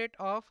seed rate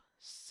of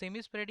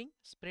semi-spreading,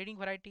 spreading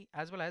variety,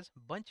 as well as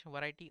bunch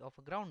variety of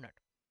a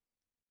groundnut.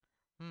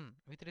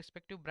 With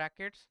respective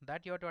brackets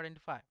that you have to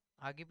identify.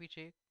 आगे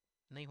पीछे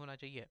नहीं होना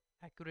चाहिए.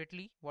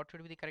 Accurately, what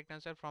should be the correct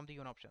answer from the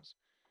given options?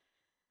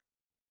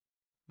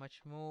 Much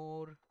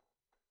more.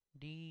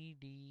 D,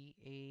 D,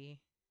 A,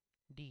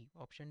 D.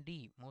 Option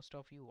D. Most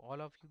of you,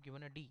 all of you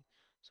given a D.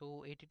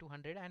 So 80 to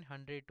 100 and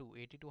 100 to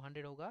 80 to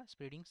 100 होगा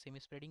spreading, semi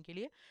spreading के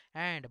लिए,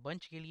 and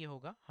bunch के लिए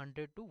होगा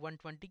 100 to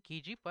 120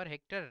 kg per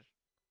hectare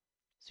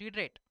seed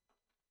rate.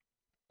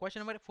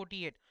 Question number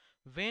 48.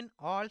 When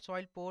all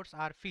soil pores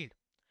are filled.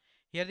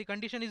 Here the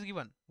condition is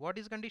given. What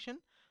is condition?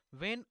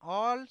 When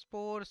all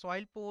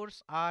soil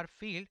pores are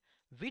filled,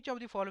 which of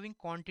the following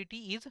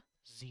quantity is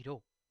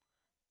zero?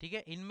 ठीक है,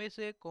 इनमें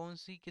से कौन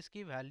सी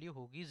किसकी value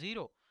होगी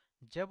zero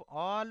जब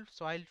all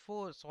soil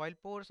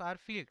pores are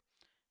field.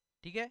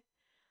 ठीक है,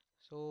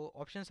 so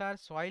options are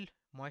soil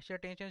moisture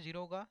tension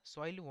zero होगा,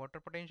 soil water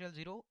potential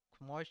zero,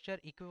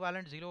 moisture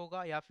equivalent zero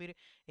होगा, या फिर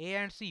A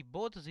and C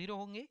both zero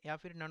होंगे, या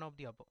फिर none of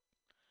the above.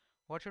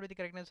 What should be the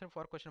correct answer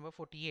for question number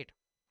 48?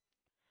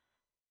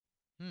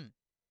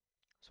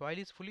 Soil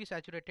is fully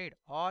saturated,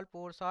 all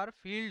pores are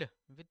filled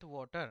with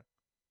water.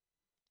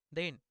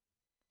 Then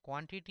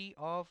quantity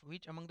of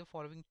which among the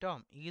following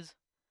term is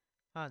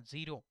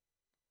zero?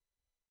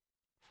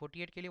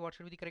 48 के लिए what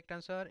should be the correct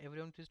answer?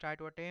 Everyone please try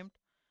to attempt.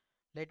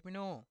 Let me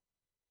know.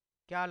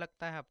 क्या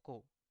लगता है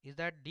आपको? Is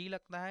that D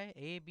लगता है?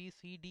 A, B,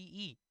 C, D,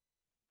 E?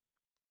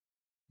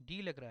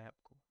 D लग रहा है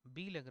आपको?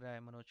 B लग रहा है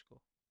मनोज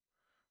को?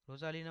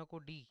 रोजालिना को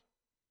D.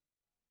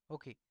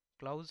 Okay.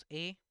 Klaus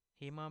A,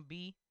 Hema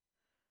B.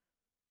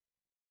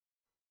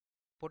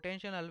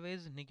 Potential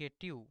always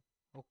negative.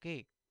 Okay.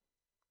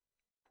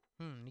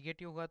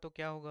 Negative होगा तो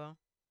क्या होगा?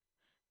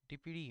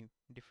 DPD,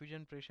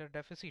 diffusion pressure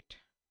deficit.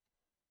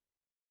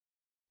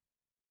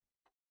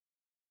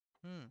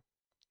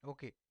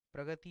 Okay.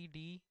 प्रगति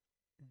डी.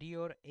 डी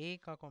और ए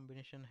का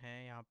कॉम्बिनेशन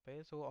है यहाँ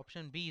पे, so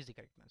option B is the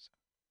correct answer.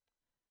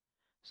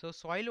 So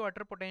soil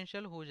water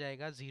potential हो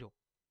जाएगा जीरो.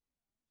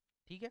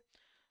 ठीक है,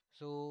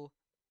 so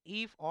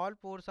if all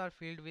pores are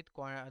filled with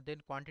then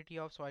quantity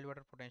of soil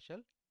water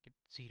potential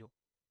zero.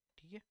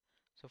 ठीक है,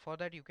 so for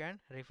that you can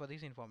refer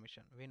this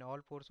information when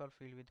all pores are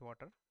filled with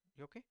water.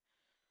 Okay,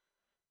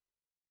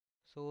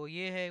 सो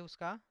ये है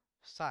उसका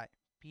Sai,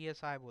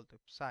 PSI बोलते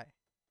हैं. Sai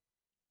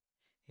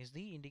is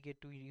the indicate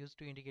to used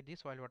to indicate the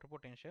soil water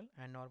potential,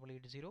 and normally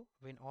it is zero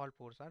when all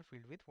pores are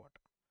filled with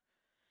water.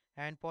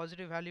 And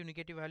positive value,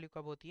 negative value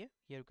कब होती है?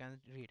 Here you can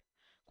read.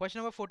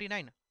 Question number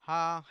 49.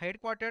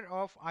 Headquarter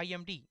of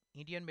IMD,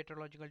 Indian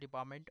Meteorological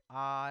Department,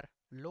 are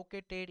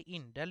located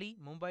in Delhi,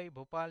 Mumbai,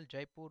 Bhopal,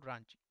 Jaipur,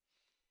 Ranchi?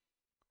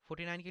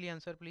 49 के लिए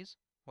answer please.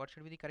 What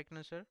should be the correct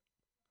answer?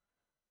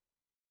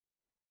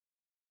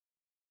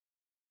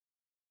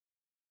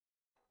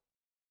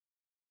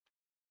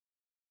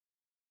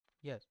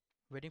 Yes,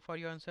 waiting for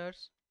your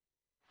answers.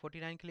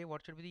 49 के लिए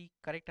what should be the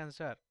correct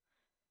answer?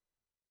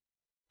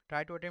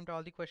 Try to attempt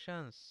all the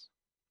questions.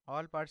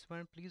 All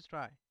participants please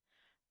try.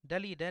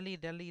 Delhi, Delhi,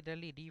 Delhi,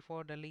 Delhi, D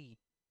for Delhi.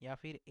 या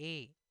फिर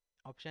A.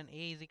 Option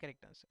A is the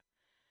correct answer.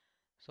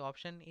 So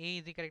option A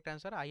is the correct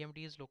answer.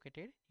 IMD is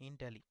located in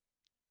Delhi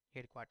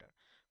headquarter.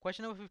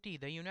 Question number 50.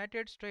 The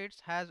United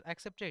States has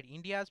accepted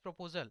India's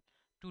proposal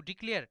to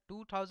declare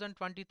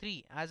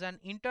 2023 as an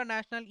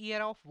international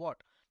year of what?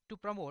 To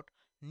promote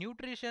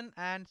nutrition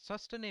and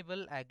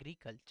sustainable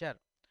agriculture.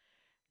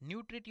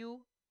 Nutritive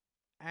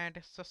and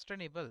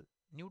sustainable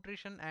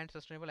nutrition and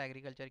sustainable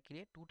agriculture के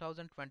लिए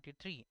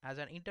 2023 as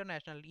an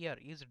international year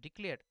is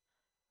declared,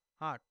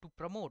 हाँ, to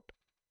promote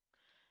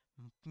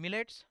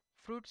millets,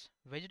 fruits,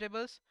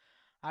 vegetables,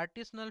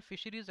 artisanal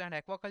fisheries and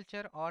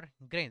aquaculture or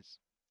grains.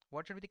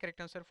 What should be the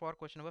correct answer for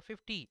question number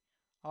 50?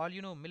 All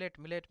you know, millet,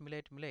 millet,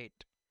 millet,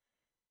 millet.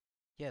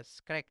 Yes,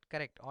 correct,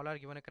 correct. All are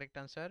given a correct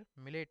answer.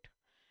 Millet.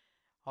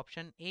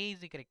 Option A is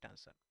the correct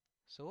answer.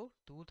 So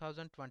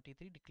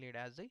 2023 declared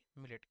as a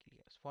millet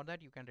years. For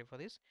that you can refer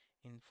this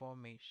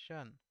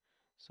information.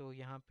 So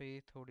यहाँ पे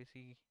थोड़ी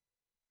सी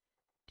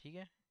ठीक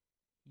है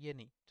ये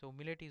नहीं. So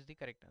millet is the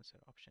correct answer.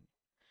 Option.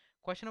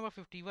 Question number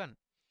 51.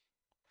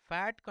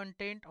 Fat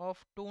content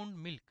of toned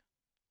milk.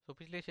 So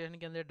पिछले session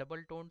के अंदर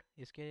डबल टोन्ड,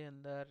 इसके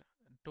अंदर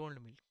टोन्ड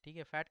मिल्क. ठीक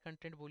है, फैट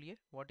कंटेंट बोलिए.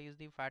 What is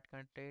the fat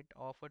content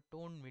of a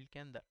toned milk के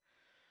अंदर?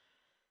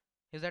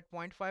 Is that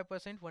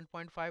 0.5%,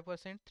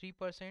 1.5%,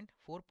 3%,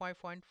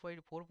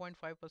 4.5%,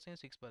 4.5%,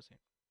 6%?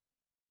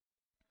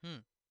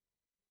 हम्म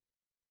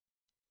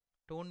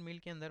टोन मिल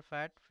के अंदर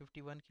फैट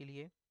 51 के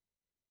लिए.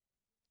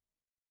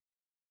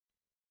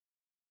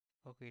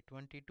 Okay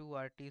 22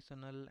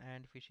 artisanal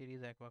and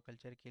fisheries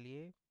aquaculture के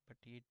लिए,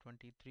 बट ये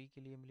 23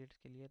 के लिए मिलेट्स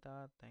के लिए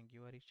था. Thank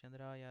you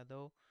हरीशचंद्रा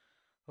Yadav.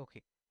 Okay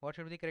what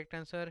should be the correct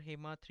answer?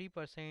 Hema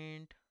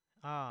 3%.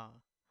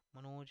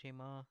 Manoj,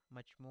 Hema,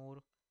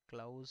 मचमूर,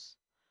 Klaus,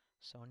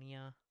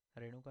 Sonia,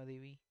 Renuka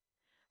Devi.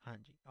 हाँ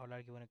जी, all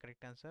are given a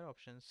correct answer.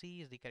 Option C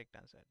is the correct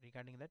answer.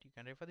 Regarding that, you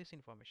can refer this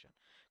information.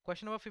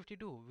 Question number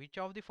 52. Which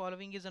of the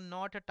following is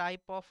not a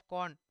type of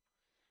corn?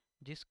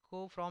 जिसको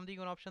from the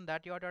given option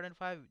that you are to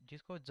identify,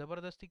 जिसको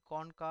जबरदस्ती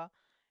corn का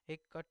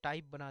एक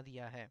type बना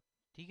दिया है.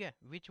 ठीक है,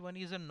 which one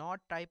is a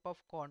not type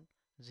of corn?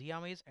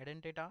 Ziamase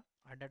edentata,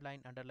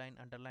 underline, underline,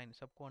 underline,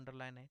 सबको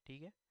underline है.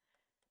 ठीक है,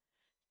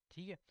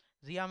 ठीक है.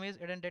 Ziamase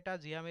edentata,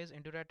 Ziamase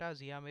indurata,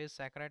 Ziamase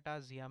saccharata,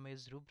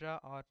 Ziamase rubra,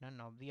 or none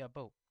of the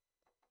above?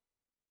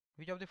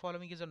 Which of the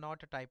following is a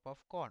not a type of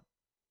corn?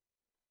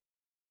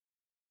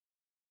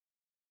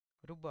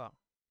 रुब्बा,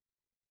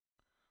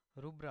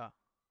 rubra,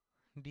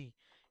 D.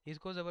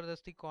 इसको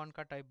जबरदस्ती corn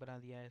का type बना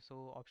दिया है. So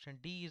option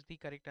D is the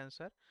correct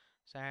answer.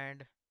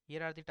 And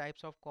here are the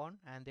types of corn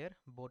and their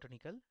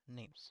botanical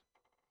names.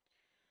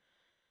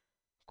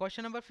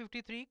 Question number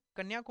 53.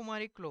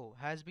 Kanyakumari clove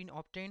has been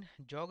obtained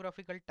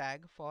geographical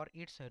tag for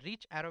its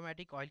rich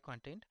aromatic oil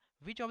content.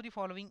 Which of the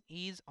following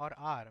is or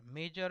are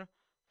major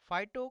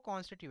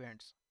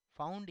phytoconstituents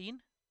found in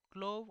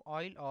clove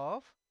oil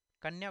of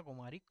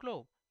Kanyakumari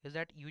clove? Is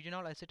that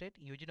eugenol acetate,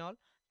 eugenol,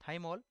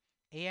 thymol,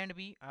 A and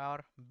B, or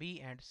B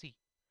and C?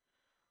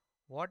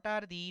 What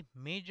are the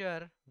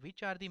major,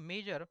 which are the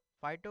major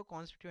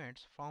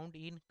phytoconstituents found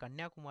in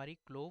Kanyakumari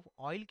clove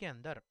oil के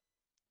अंदर?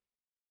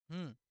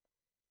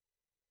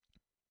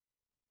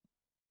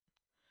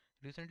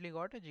 Recently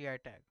got a GI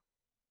tag.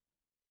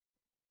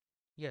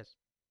 Yes,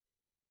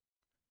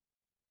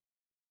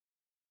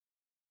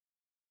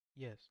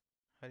 yes.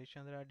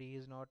 Harishchandra, D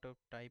is not a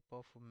type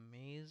of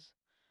maize.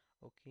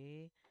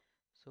 Okay.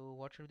 So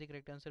what should be the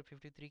correct answer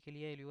 53 के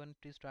लिए? Everyone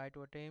please try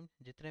to attempt.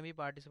 जितने भी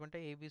participant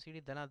है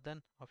ABCD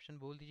धनाधन option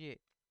बोल दीजिए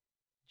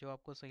जो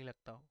आपको सही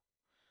लगता हो.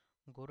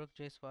 गोरख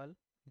जायसवाल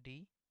डी,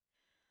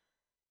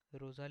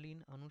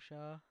 रोजालिन,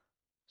 अनुषा,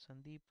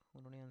 संदीप,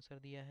 उन्होंने आंसर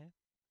दिया है.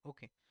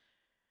 Okay,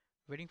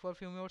 waiting for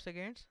few more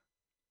seconds.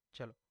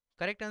 चलो,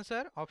 correct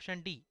answer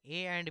option D,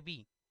 A and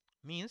B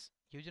means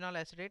eugenol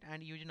acetate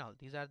and eugenol.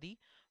 These are the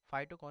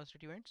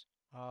phytoconstituents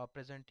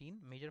present in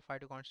major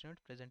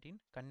phytoconstituents present in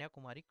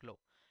Kanyakumari clove.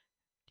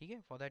 ठीक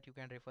है, for that you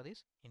can refer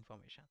this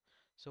information.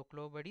 So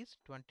clove buddies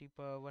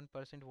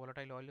 21%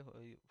 volatile oil.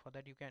 For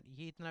that you can,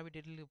 ये इतना भी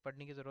detail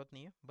पढ़ने की जरूरत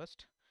नहीं है, बस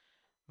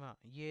हाँ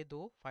ये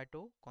दो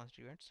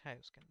phytoconstituents है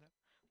उसके अंदर.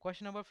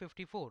 Question number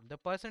 54. The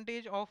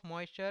percentage of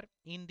moisture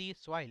in the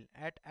soil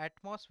at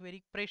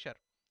atmospheric pressure.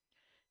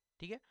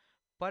 ठीक है,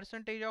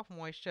 percentage of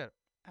moisture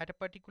at a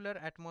particular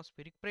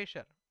atmospheric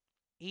pressure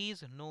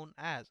is known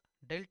as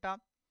delta,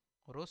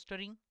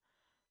 roastering,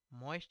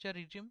 moisture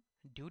regime,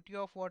 duty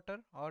of water,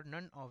 or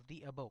none of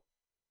the above.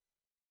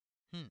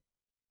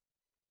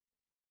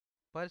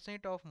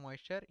 Percent of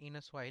moisture in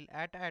a soil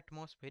at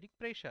atmospheric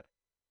pressure.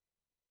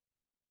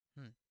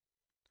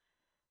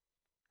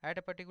 At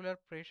a particular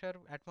pressure,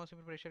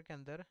 atmosphere pressure के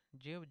अंदर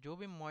जो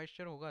भी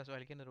moisture होगा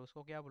soil के अंदर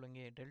उसको क्या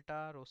बोलेंगे?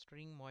 Delta,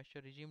 rostering,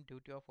 moisture regime,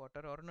 duty of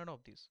water और none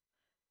of this?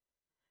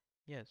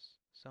 Yes,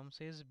 some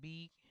says B,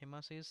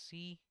 Hema says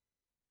C,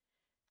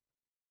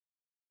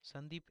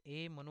 Sandeep A,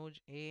 Manoj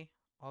A.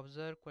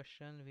 Observe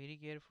question very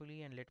carefully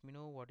and let me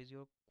know what is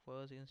your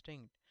first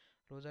instinct.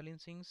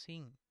 Rosalind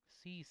Singh,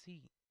 C, C.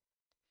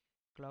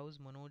 Klaus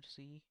Manoj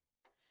C.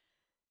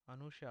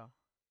 Anusha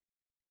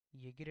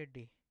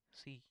Yegireddy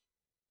C.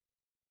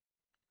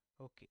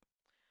 Okay.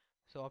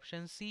 So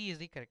option C is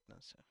the correct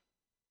answer.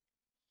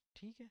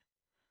 ठीक है.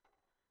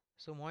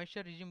 So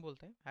moisture regime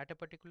बोलते हैं at a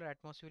particular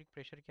atmospheric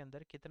pressure के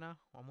अंदर कितना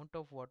amount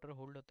of water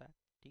hold होता है.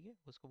 ठीक है,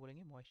 उसको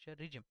बोलेंगे moisture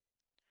regime.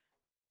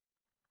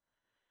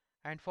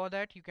 And for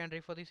that you can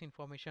refer this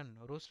information.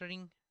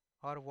 Roostering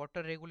और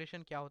वाटर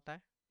रेगुलेशन क्या होता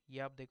है ये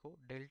आप देखो,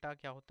 डेल्टा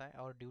क्या होता है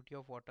और duty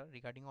of water.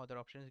 Regarding other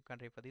options you can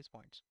refer this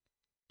points.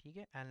 ठीक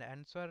है, एंड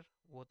आंसर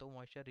वो तो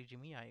मॉइस्चर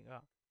रिजिम ही आएगा.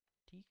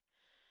 ठीक.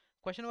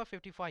 Question number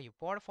 55.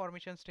 Pod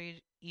formation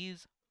stage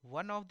is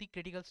one of the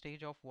critical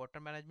stage of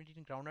water management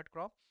in groundnut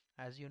crop.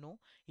 As you know,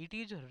 it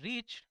is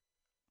reached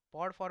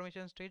pod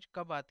formation stage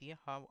कब आती है?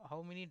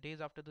 How many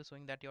days after the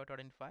sowing that you have to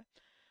identify?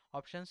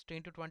 Options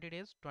 10 to 20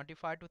 days,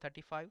 25 to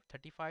 35,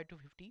 35 to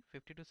 50,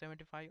 50 to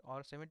 75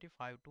 or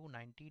 75 to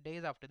 90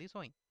 days after the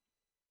sowing.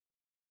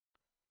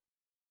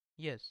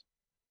 Yes.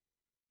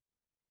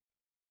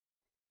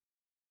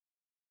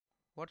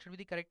 What should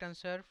be the correct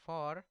answer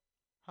for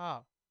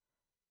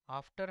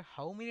after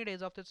how many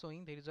days of the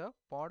sowing there is a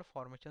pod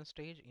formation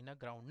stage in a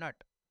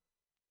groundnut?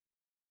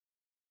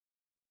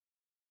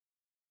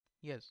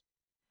 Yes.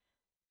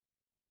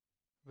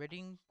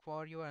 Waiting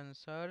for your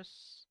answers.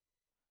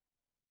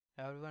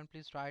 Everyone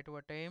please try to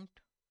attempt.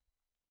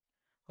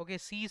 Okay,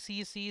 C,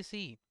 C, C,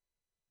 C.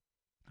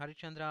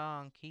 Harichandra,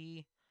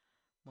 Anki,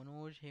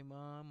 Manoj,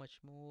 Hema,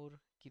 Machmoor,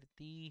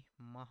 Kirti,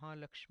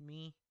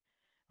 Mahalakshmi.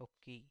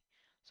 Okay.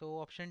 So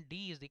option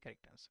D is the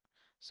correct answer.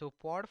 So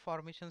pod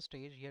formation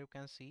stage here you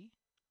can see.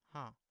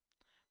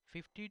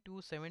 50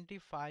 to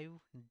 75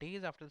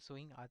 days after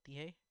sowing आती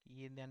है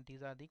ये. Then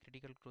these are the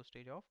critical growth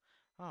stage of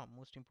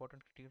most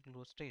important critical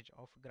growth stage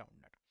of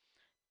groundnut.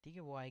 ठीक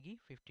है, वो आएगी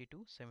 50 to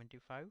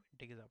 75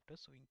 days after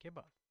sowing के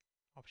बाद.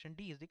 Option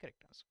D is the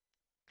correct answer.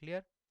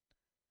 Clear?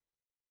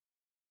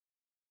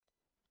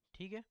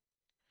 ठीक है.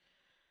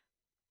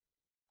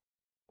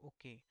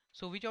 Okay.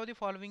 So which of the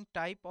following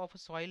type of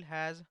soil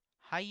has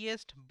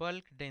highest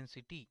bulk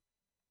density?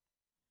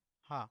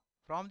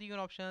 From the given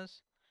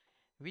options,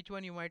 which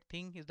one you might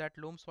think is that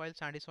loam soil,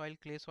 sandy soil,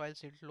 clay soil,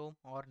 silt loam,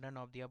 or none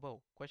of the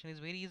above? Question is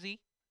very easy.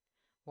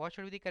 What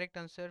should be the correct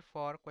answer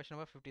for question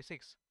number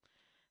 56?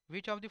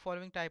 Which of the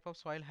following type of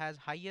soil has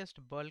highest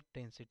bulk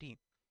density?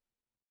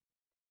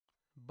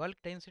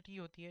 Bulk density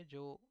होती है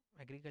जो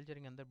agriculture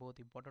के अंदर बहुत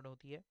important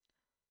होती है.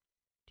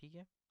 ठीक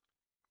है.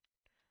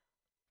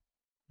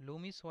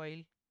 Loamy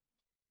soil,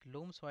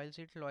 loam soil,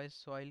 seat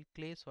soil,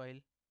 clay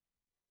soil.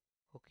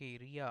 Okay,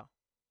 Riya.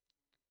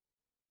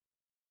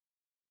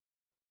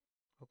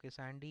 Okay,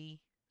 Sandy,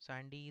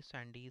 Sandy,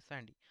 Sandy,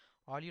 Sandy.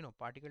 All you know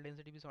particle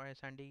density भी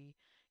सैंडी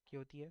की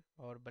होती है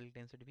और बल्क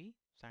डेंसिटी भी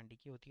सैंडी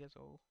की होती है.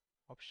 So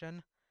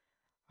option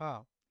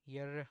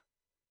here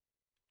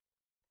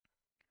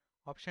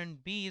option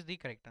B is the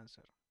correct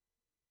answer.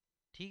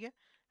 ठीक है.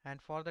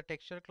 And for the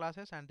texture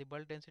classes and the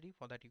bulk density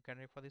for that you can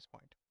refer this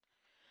point.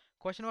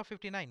 Question number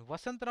 59.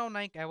 Vasantrao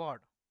Naik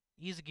Award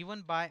is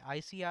given by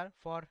ICR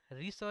for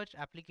research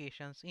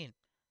applications in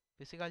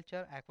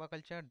pisciculture,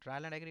 aquaculture,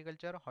 dryland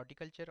agriculture,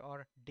 horticulture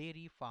और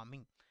dairy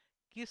farming.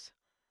 किस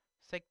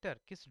sector,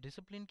 किस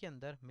discipline के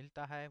अंदर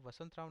मिलता है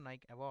Vasantrao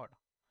Naik award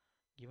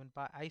given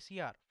by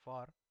ICR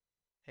for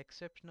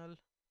exceptional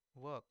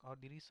work or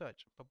the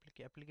research public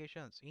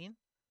applications in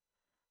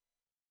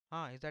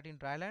is that in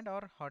dryland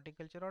or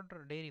horticulture or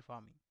dairy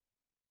farming?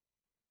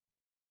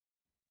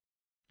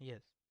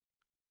 Yes.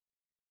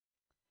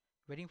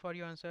 Waiting for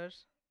your answers.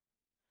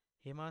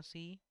 Hema C,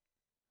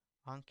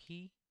 आंखी,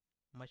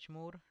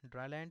 मचमूर,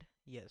 dryland.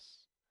 Yes.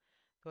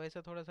 तो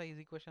ऐसा थोड़ा सा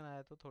easy question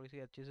आया तो थोड़ी सी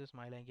अच्छे से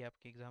स्माइल आएंगे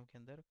आपके एग्जाम के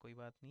अंदर, कोई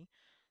बात नहीं.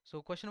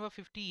 So question number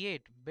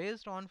 58.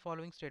 Based on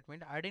following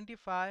statement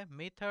identify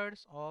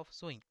methods of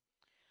sowing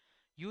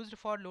used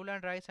for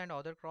lowland rice and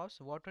other crops.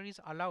 Water is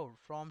allowed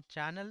from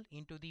channel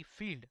into the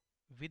field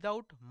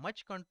without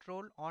much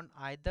control on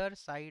either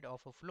side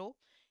of a flow.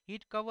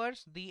 It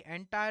covers the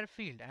entire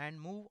field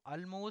and move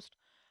almost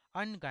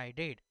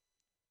unguided.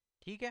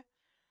 ठीक है.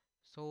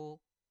 So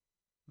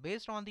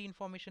based on the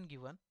information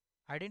given,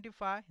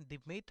 identify the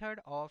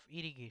method of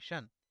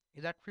irrigation.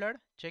 Is that flood,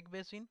 check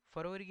basin,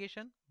 furrow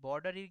irrigation,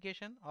 border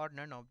irrigation, or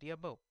none of the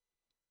above?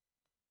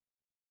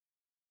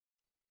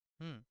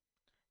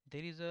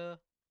 There is a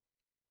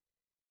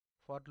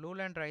for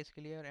lowland rice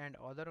के लिए and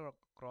other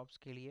crops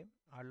के लिए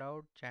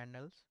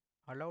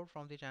allowed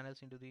from the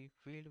channels into the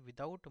field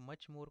without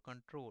much more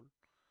control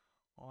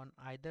on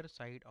either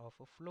side of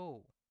a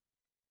flow.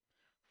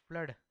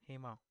 Flood,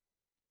 Hema.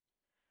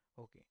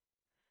 Okay,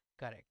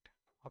 correct.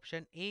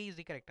 Option A is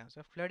the correct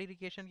answer. Flood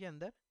irrigation के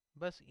अंदर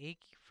बस एक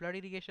flood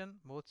irrigation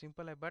बहुत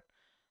simple है, but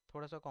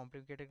थोड़ा सा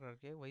complicated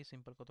करके वही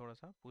सिंपल को थोड़ा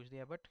सा पूछ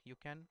दिया, बट यू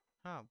कैन,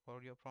 हाँ,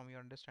 for your from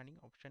your understanding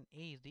option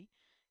A is the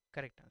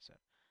correct answer.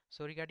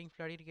 So regarding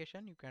flood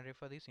irrigation, you can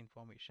refer this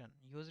information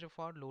used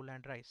for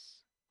lowland rice.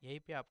 यहीं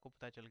पे आपको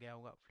पता चल गया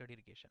होगा flood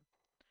irrigation.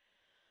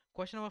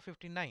 Question number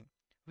 59.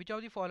 Which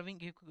of the following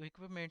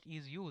equipment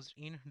is used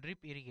in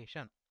drip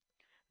irrigation?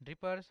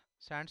 Drippers,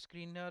 sand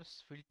screeners,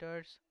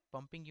 filters,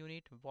 pumping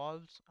unit,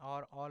 valves, or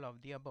all of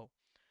the above?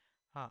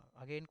 हाँ,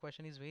 again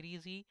question is very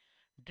easy.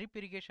 Drip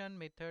irrigation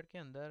method के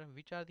अंदर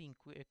which are the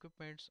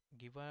equipments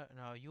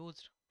given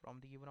used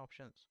from the given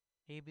options?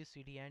 A, B,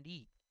 C, D and E.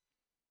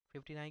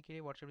 59 के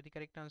लिए what should be the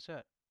correct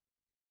answer?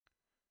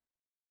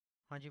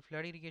 हाँ जी,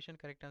 flood irrigation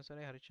correct answer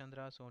है.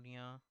 Harishchandra,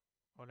 Sonia,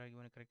 all are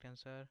given correct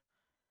answer.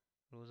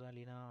 रोजा,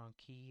 लीना,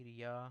 आंखी,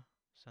 रिया,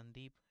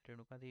 संदीप,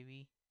 रेणुका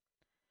देवी,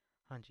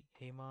 हाँ जी,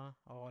 Hema,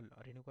 all,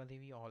 Renuka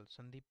Devi, all,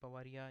 Sandeep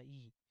पवारिया,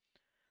 E.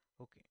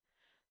 Okay,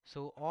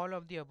 so all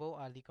of the above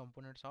are the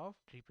components of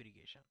drip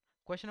irrigation.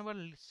 Question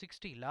number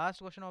 60, last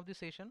question of the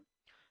session.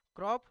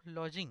 Crop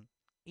lodging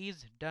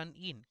is done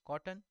in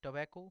cotton,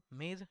 tobacco,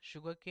 maize,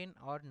 sugarcane,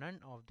 or none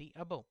of the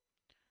above?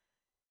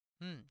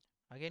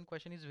 Again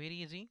question is very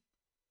easy.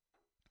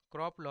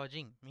 Crop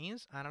lodging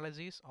means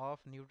analysis of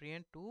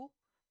nutrient to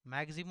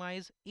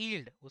maximize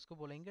yield, उसको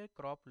बोलेंगे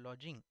crop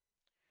lodging.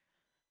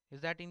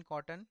 Is that in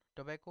cotton,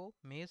 tobacco,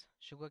 maize,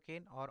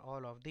 sugarcane, or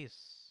all of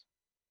this?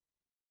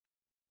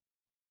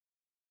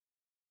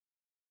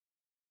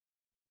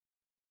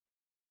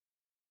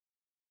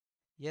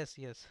 Yes,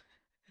 yes.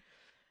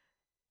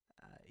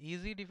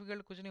 Easy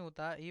difficult कुछ नहीं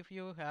होता. If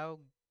you have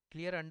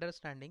clear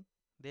understanding,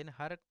 then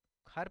her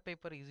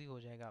paper easy हो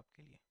जाएगा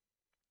आपके लिए.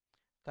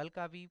 कल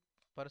का भी,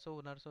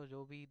 परसों नरसों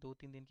जो भी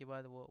 2-3 दिन के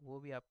बाद वो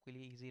भी आपके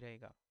लिए इजी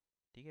रहेगा.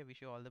 ठीक है,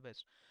 wish you all the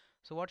best.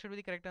 So what should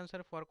be the correct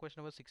answer for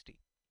question number 60?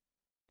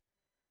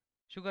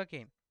 Sugar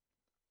cane.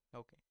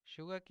 Okay,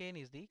 sugarcane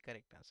is the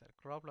correct answer.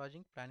 Crop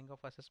lodging, planning of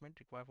assessment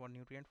required for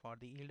nutrient for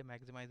the yield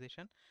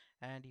maximization,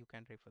 and you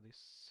can refer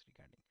this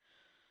regarding.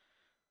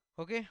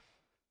 Okay,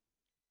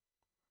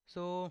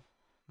 so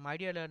my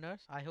dear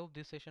learners, I hope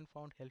this session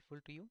found helpful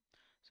to you.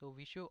 So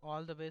wish you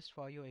all the best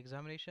for your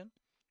examination.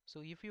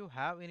 So if you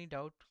have any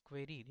doubt,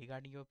 query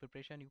regarding your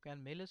preparation, you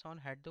can mail us on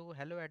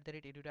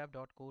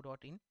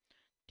hello@edutap.co.in.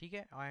 ठीक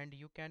है, and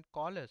you can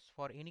call us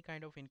for any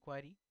kind of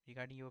inquiry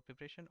regarding your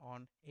preparation on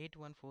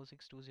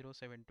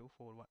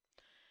 8146207241.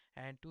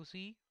 And to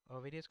see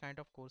various kind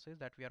of courses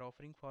that we are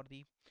offering for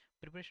the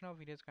preparation of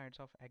various kinds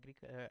of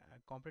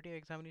competitive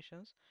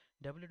examinations,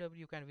 www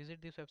you can visit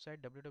this website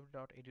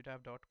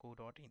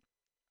www.edutap.co.in.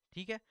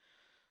 ठीक है,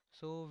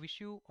 so wish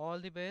you all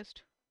the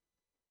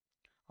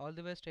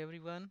best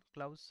everyone.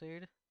 Cloud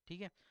said.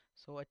 ठीक है,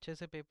 so अच्छे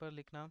से paper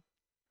लिखना,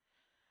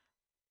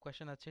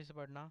 question अच्छे से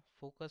पढ़ना,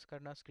 फोकस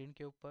करना स्क्रीन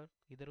के ऊपर,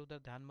 इधर उधर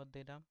ध्यान मत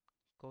देना.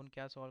 कौन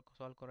क्या सॉल्व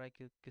कर रहा है,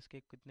 किसके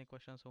कितने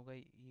क्वेश्चंस हो गए,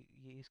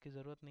 ये इसकी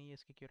ज़रूरत नहीं है.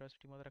 इसकी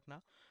क्यूरियोसिटी मत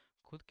रखना,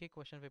 खुद के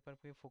क्वेश्चन पेपर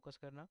पे फोकस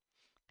करना.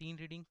 3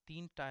 reading,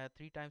 3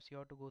 times you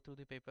have to go through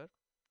the paper.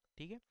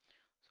 ठीक है,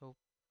 सो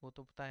वो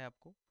तो पता है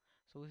आपको.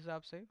 सो उस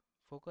हिसाब से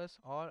फोकस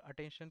और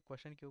अटेंशन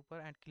क्वेश्चन के ऊपर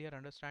एंड क्लियर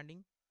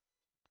अंडरस्टैंडिंग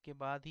के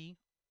बाद ही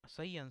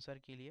सही आंसर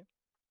के लिए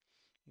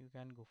यू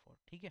कैन गो फॉर.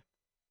 ठीक है,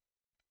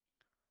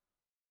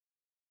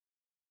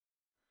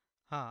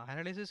 हाँ,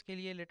 एनालिसिस के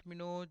लिए लेट मी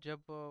नो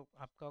जब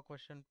आपका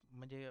क्वेश्चन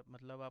मुझे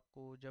मतलब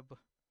आपको जब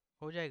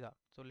हो जाएगा,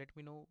 so let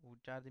me know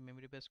which are the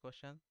memory based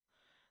question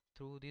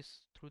through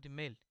the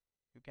mail.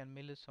 You can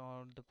mail us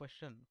on the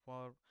question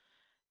for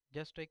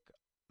just एक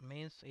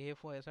मेंस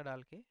एएफओ ऐसा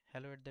डाल के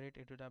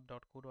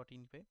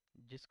hello@edutap.co.in पे,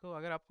 जिसको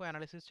अगर आपको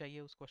एनालिसिस चाहिए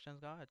उस क्वेश्चन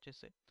का अच्छे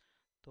से,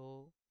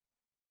 तो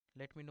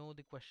let me know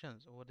the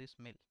questions over this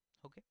mail.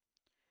 Okay,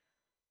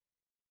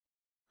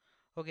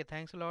 okay,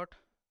 thanks a lot.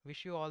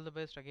 Wish you all the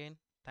best again.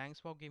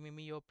 Thanks for giving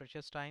me your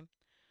precious time.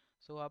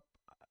 सो आप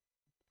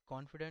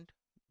कॉन्फिडेंट,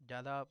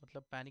 ज़्यादा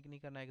मतलब पैनिक नहीं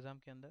करना एग्ज़ाम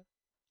के अंदर.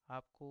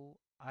 आपको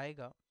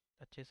आएगा,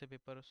 अच्छे से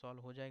पेपर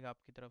सॉल्व हो जाएगा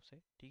आपकी तरफ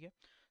से. ठीक है,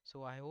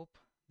 सो I hope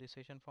this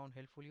session found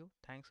helpful you.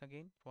 Thanks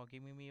again for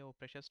giving me your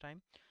precious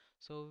time.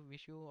 So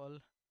wish you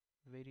all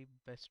very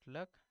best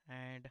luck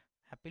and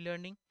happy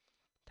learning.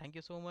 Thank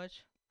you so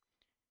much.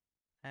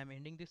 I am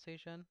ending this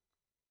session.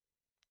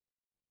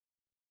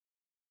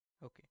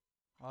 Okay,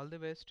 all the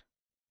best.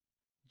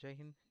 Jai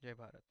Hind, Jai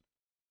Bharat.